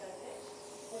here.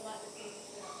 we might just need to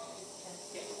turn off this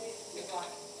change. You're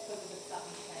right, because of the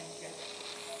sudden change. Yeah.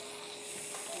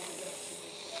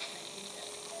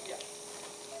 Yeah.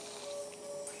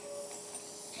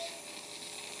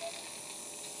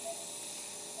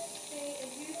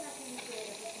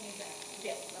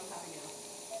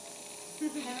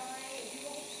 Do you want me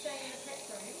to stay in the prep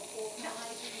room, or can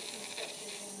I do some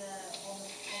stretches on the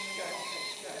Go, carpet?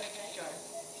 go, Okay.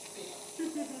 go.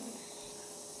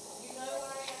 You know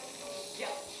where I am.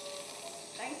 Yep.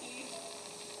 Thank you.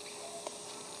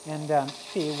 And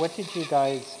Fee, what did you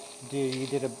guys do? You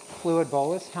did a fluid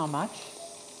bolus. How much?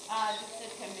 Just a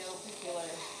 10 mil per kilo.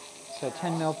 So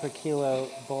 10 mil per kilo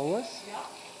bolus. Yep.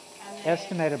 And then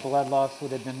Estimated blood loss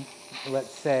would have been,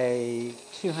 let's say,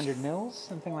 200 mils,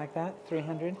 something like that,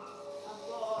 300. I've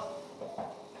got,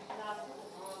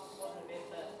 wasn't a bit,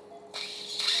 but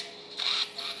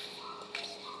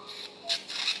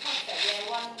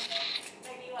yeah,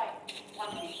 maybe like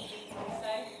 150, can we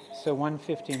say? So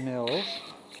 150 mils.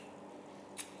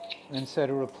 And so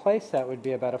to replace that would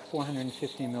be about a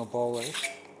 450 mil bolus.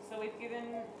 So we've given,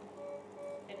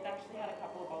 it actually had a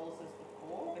couple of boluses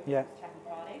before because Yeah. it was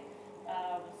tachycardic.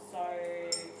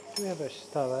 So Do we have a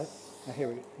starlight? Oh, here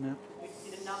we go. No. we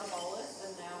did another bolus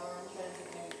and now we're on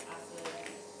tranexamic acid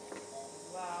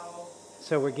as well.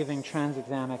 So we're giving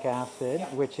tranexamic acid, Yeah.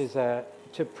 which is to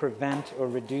prevent or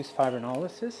reduce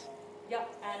fibrinolysis.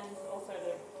 Yep, and also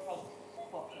to help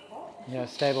clot the clot. Yeah,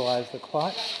 stabilize the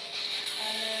clot.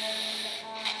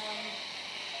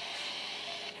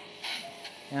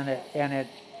 And And it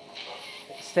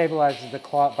stabilizes the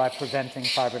clot by preventing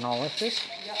fibrinolysis.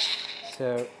 yep.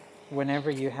 So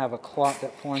whenever you have a clot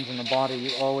that forms in the body,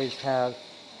 you always have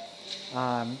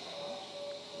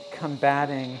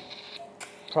combating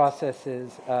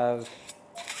processes of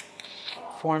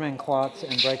forming clots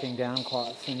and breaking down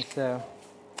clots. And so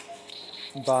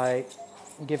by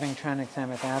giving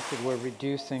tranexamic acid, we're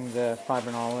reducing the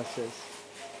fibrinolysis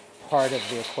part of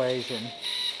the equation.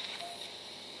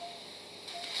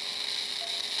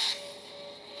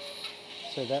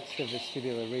 So that's the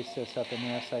vestibular recess up in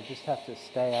there, so I just have to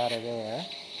stay out of there.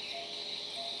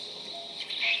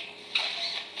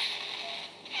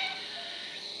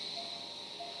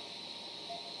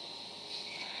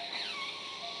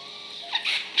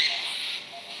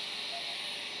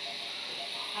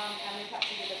 And we've had to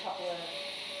give a couple of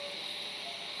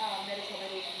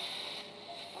medicamentic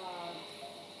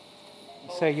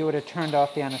So you would have turned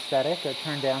off the anesthetic or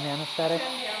turned down the anesthetic?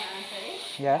 turned down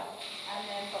anesthetic. Yeah. And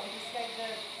then, but we just gave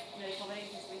the medicamentic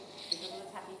because of the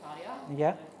tachycardia.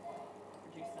 Yeah. To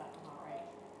reduce that heart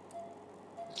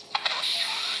rate.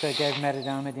 So it gave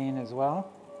metadamidine as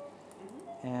well.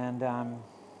 Mm-hmm. And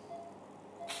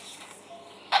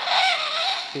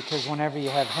because whenever you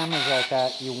have hemorrhage like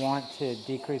that, you want to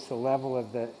decrease the level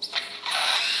of the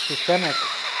systemic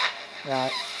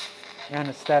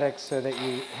anesthetic so that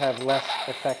you have less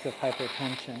effective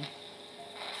hypertension.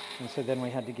 And so then we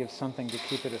had to give something to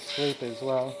keep it asleep as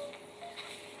well.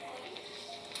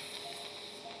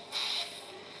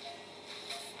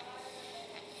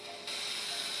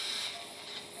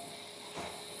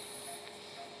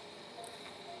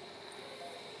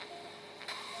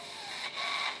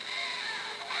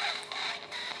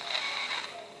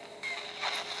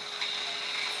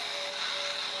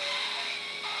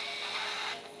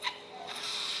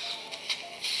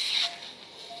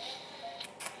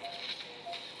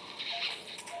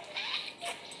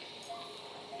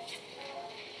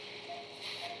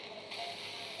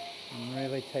 I'm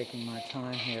really taking my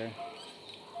time here.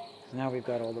 Now we've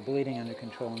got all the bleeding under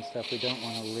control and stuff. We don't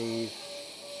want to leave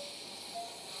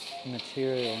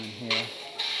material in here.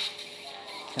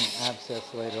 It's going to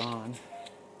abscess later on.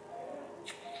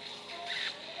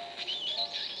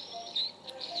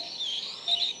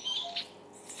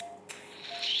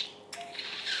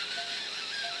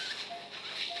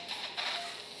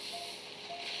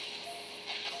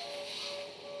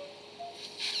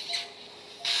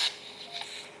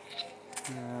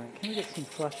 Can we get some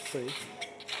flush, please?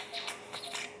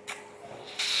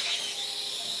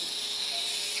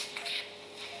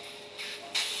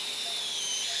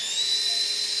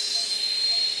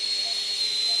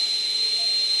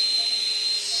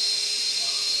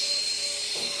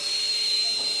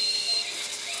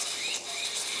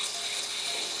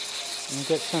 And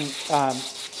get some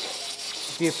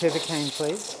bupivacaine,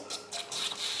 please.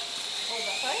 What was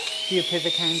that, sorry?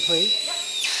 Bupivacaine, please. Yep.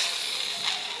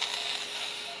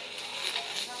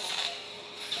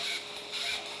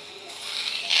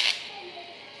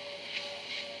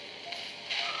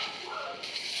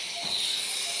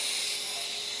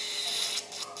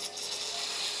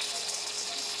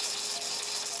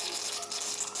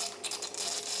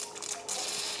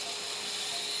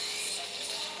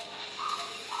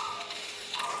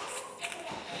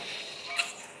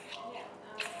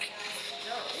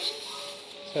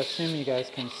 So I assume you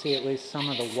guys can see at least some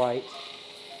of the white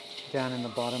down in the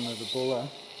bottom of the bulla.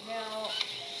 Now,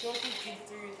 Georgie did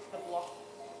do the block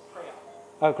pre-op.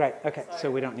 Oh, great. Okay, so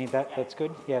So, we don't need that. yeah. That's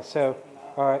good. Yeah, so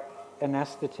our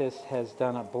anesthetist has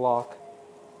done a block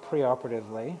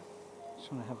preoperatively.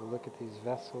 Just want to have a look at these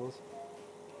vessels,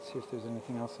 see if there's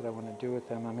anything else that I want to do with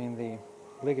them. I mean, the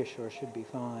ligashore should be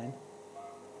fine.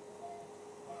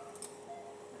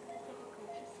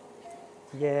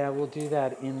 Yeah, we'll do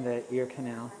that in the ear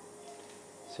canal.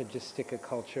 So just stick a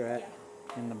culture at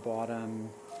in the bottom.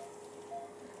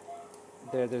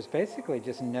 There's basically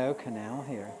just no canal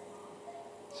here.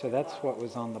 So that's what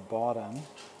was on the bottom.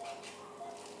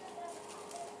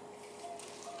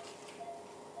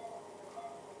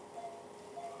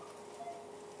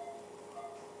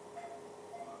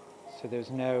 So there's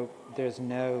no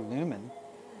lumen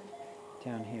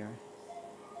down here.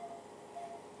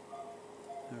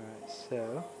 All right,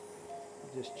 so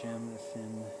I'll just jam this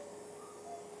in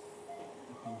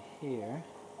up in here.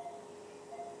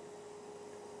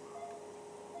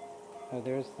 Oh,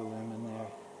 there's the lumen there.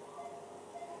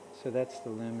 So that's the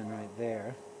lumen right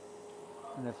there.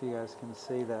 And if you guys can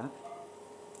see that.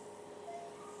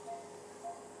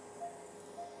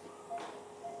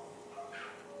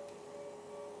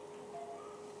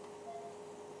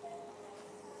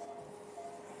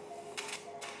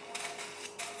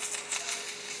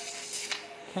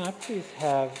 Can I please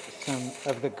have some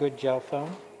of the good gel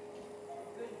foam?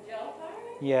 Good gel foam?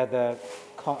 Yeah, the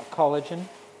collagen.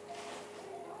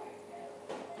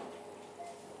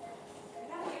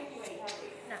 We haven't given you any, have we?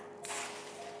 No.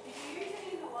 Did you use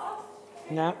any in the last?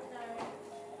 No. No.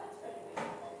 That's pretty good.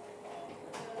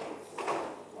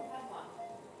 Have one.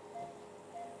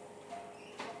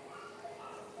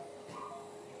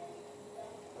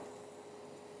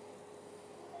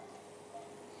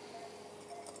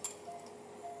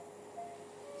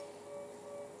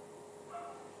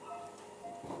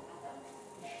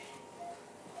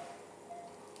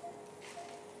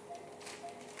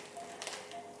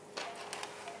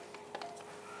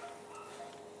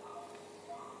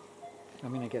 I'm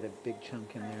going to get a big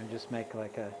chunk in there and just make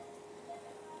like a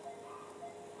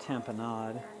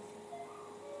tamponade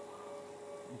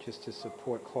just to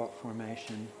support clot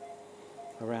formation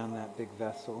around that big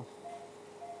vessel.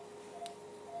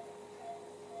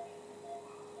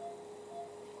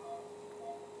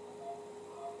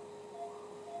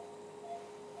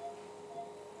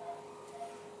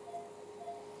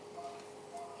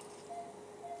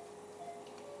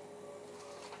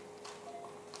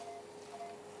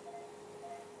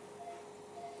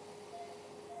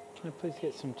 Can I please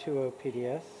get some 2O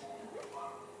PDS?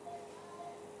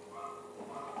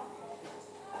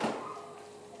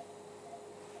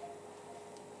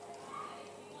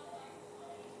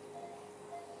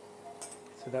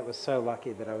 So that was so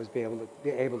lucky that I was be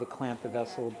able to clamp the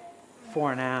vessel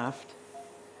fore and aft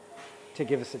to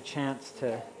give us a chance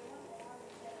to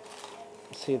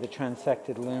see the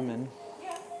transected lumen.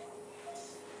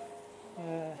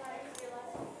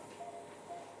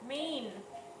 Mean.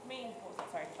 What was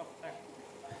that? Sorry. Oh,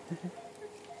 no.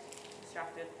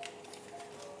 Distracted.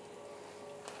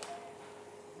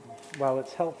 While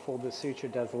it's helpful, the suture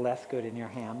does less good in your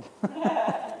hand. Sorry.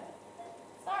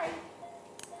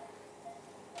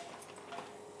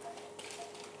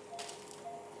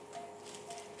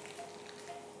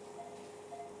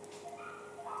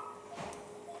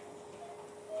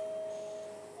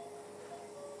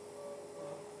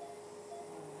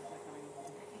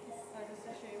 I just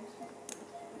assumed.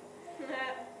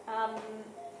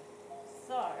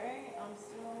 So I'm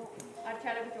still. I've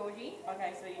chatted with Georgie.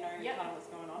 Okay, so you know kind of what's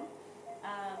going on.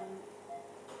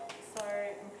 So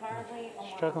I'm currently on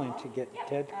Struggling to get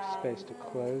dead space to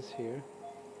close here.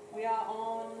 We are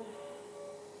on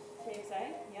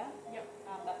TXA, yeah? Yep.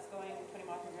 That's going 20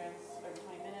 micrograms over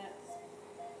 20 minutes.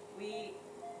 We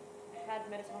had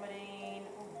medetomidine.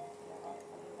 Oh, yeah, right.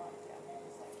 I didn't write it down. It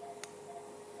was like.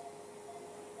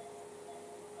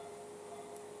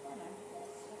 Oh no,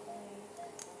 it's definitely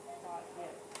right.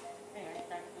 Yeah. Anyway,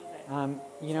 no, it was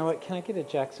there. You know what? Can I get a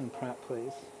Jackson Pratt,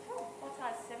 please? Sure. What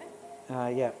size?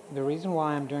 7? Yeah. The reason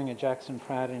why I'm doing a Jackson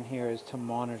Pratt in here is to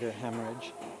monitor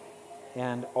hemorrhage.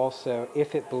 And also,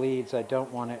 if it bleeds, I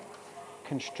don't want it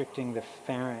constricting the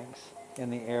pharynx in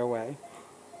the airway.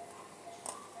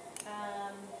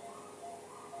 And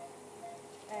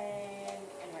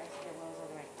anyway, so what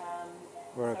was I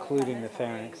doing? Or So occluding the we're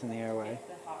trying pharynx in the airway. Get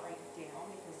the heart rate down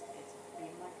because it's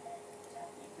been like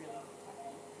tacky, really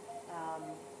tacky.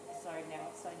 So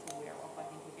now it's starting to wear off, I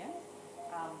think, again.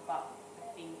 But I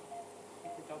think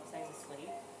if the dog stays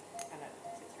asleep and it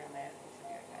sits around there, it should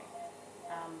be okay.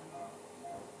 I've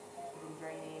been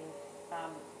draining.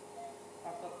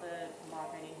 I've got the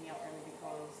migraine in here only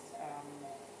because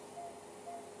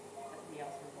he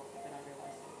asked me what, but then I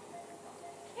realised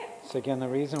it was So again, the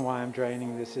reason why I'm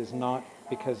draining this is not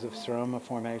because of seroma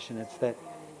formation. It's that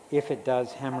if it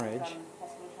does hemorrhage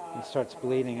and starts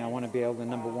bleeding, I want to be able to,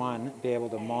 number one, be able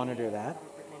to monitor that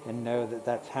and know that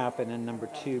that's happened, and number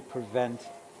two, prevent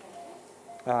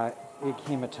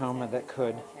hematoma that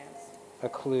could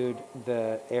occlude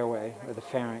the airway or the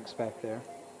pharynx back there.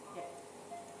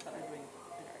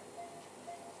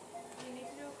 Do you need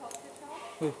to do a culture, Charles?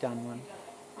 We've done one.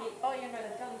 Oh, yeah, no,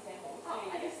 they've done samples.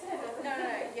 Oh, I just said it. No,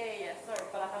 yeah, sorry,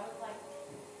 but I haven't like.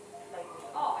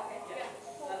 Oh, okay. Yeah,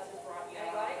 Cool. that's just right. Yeah,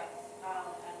 Anybody? and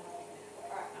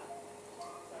Alright.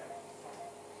 sorry.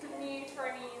 Can you throw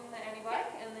me in the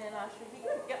antibiotic and then I should be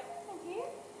good? Yep. Thank you.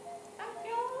 Thank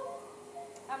you.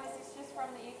 Is this just from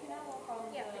the ear canal or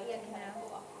from Yeah, the ear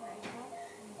canal.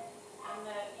 And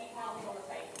the e-pounds on the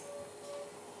table.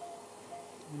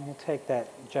 And we'll take that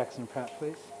Jackson Pratt,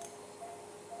 please.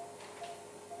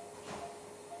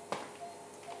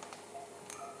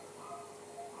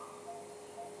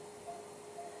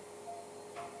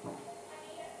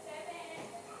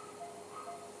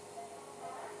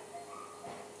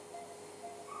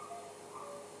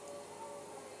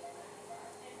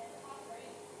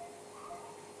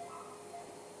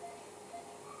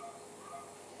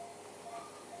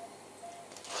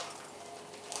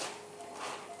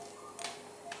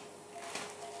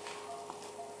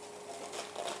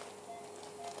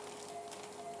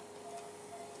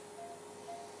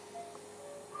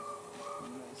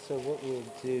 So what we'll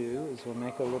do is we'll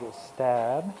make a little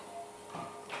stab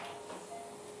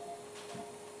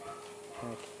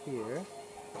back here.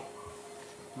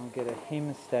 We'll get a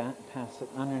hemostat, pass it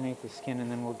underneath the skin,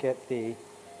 and then we'll get the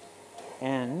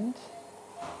end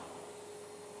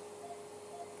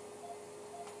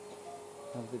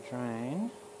of the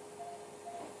drain.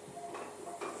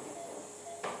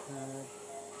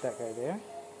 That guy there.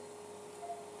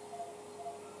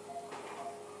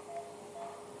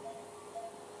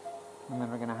 And then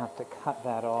we're going to have to cut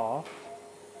that off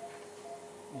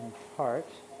in part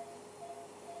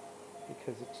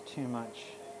because it's too much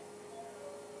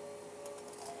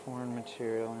foreign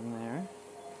material in there.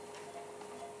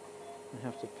 I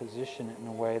have to position it in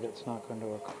a way that's not going to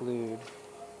occlude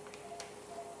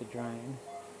the drain.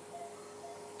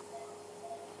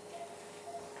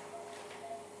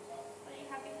 Are you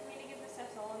happy for me to give this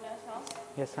a all in there, Charles?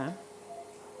 Yes, Sam?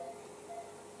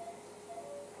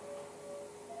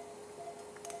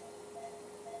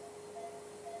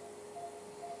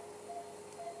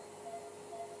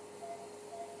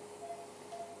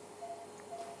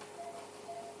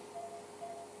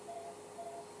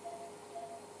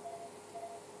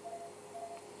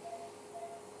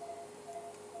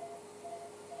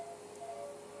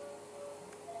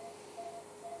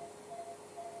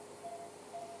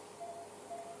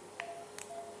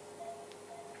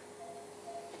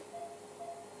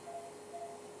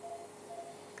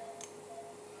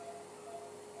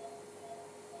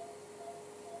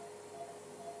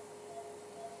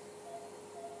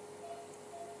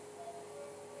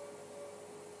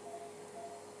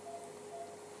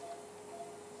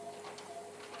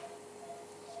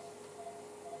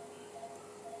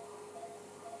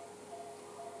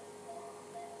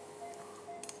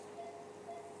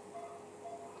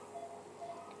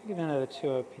 Give me another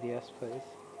 2 PDS, please.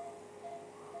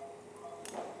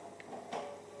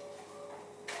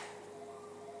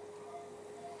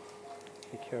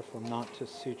 Be careful not to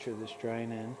suture this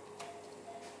drain in.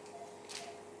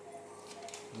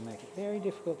 It'll make it very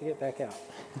difficult to get back out.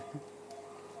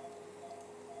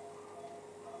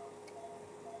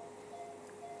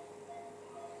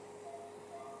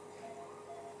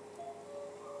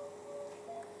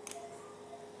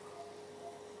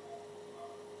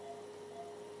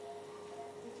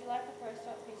 Would you like the first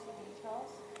up PCB, Charles?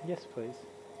 Yes, please.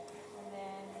 And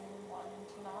then one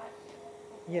tonight?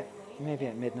 Yeah, before you leave? maybe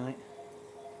at midnight.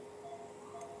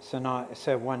 So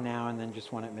one now and then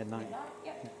just one at midnight. Midnight?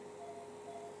 Yep. Yeah.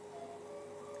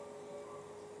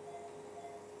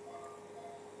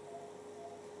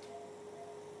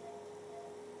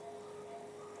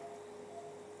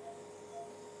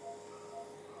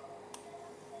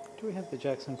 Do we have the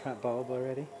Jackson Pratt bulb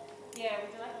already? Yeah,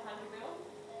 would you like 100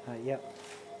 mil? Yep. Yep.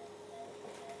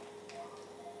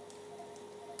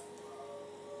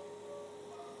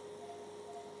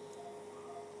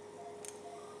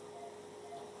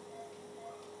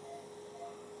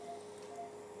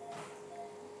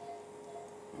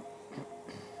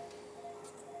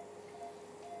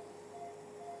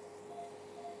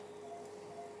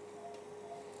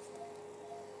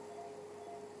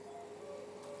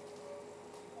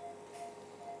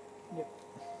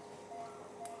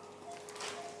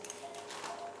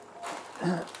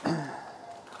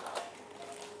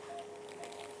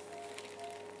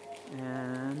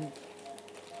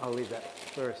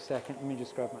 for a second. Let me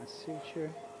just grab my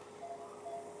suture.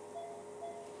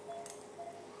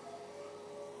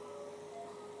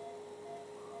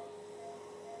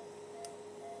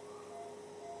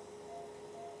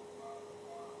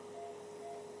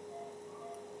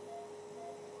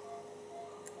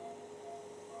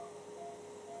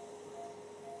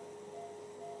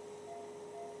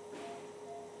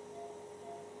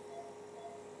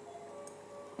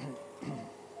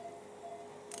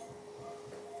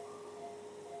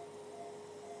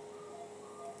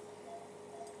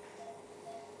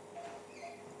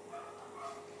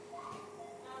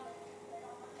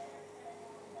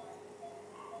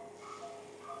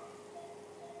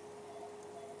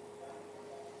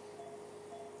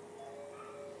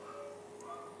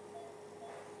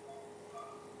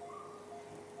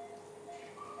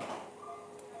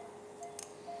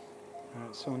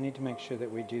 Alright, so we need to make sure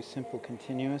that we do simple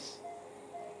continuous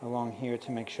along here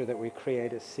to make sure that we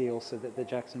create a seal so that the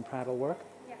Jackson Pratt will work.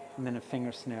 Yeah. And then a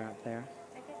finger snare up there.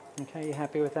 Okay. Okay, you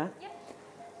happy with that? Yep.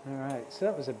 Alright, so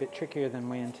that was a bit trickier than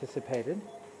we anticipated.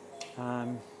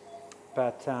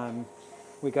 But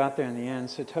we got there in the end.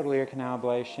 So total ear canal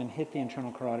ablation, hit the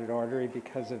internal carotid artery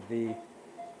because of the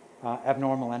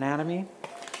abnormal anatomy.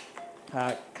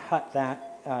 Cut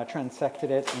that,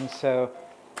 transected it, and so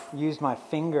used my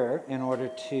finger in order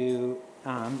to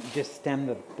just stem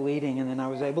the bleeding, and then I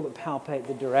was able to palpate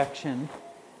the direction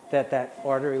that that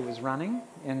artery was running.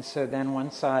 And so then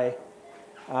once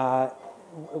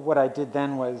what I did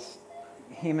then was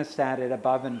hemostated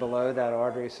above and below that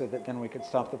artery so that then we could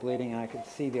stop the bleeding and I could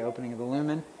see the opening of the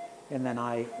lumen, and then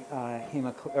I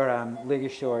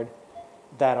ligasured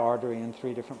that artery in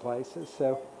 3 different places.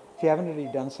 So if you haven't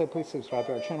already done so, please subscribe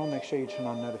to our channel. Make sure you turn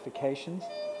on notifications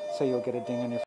so you'll get a ding on your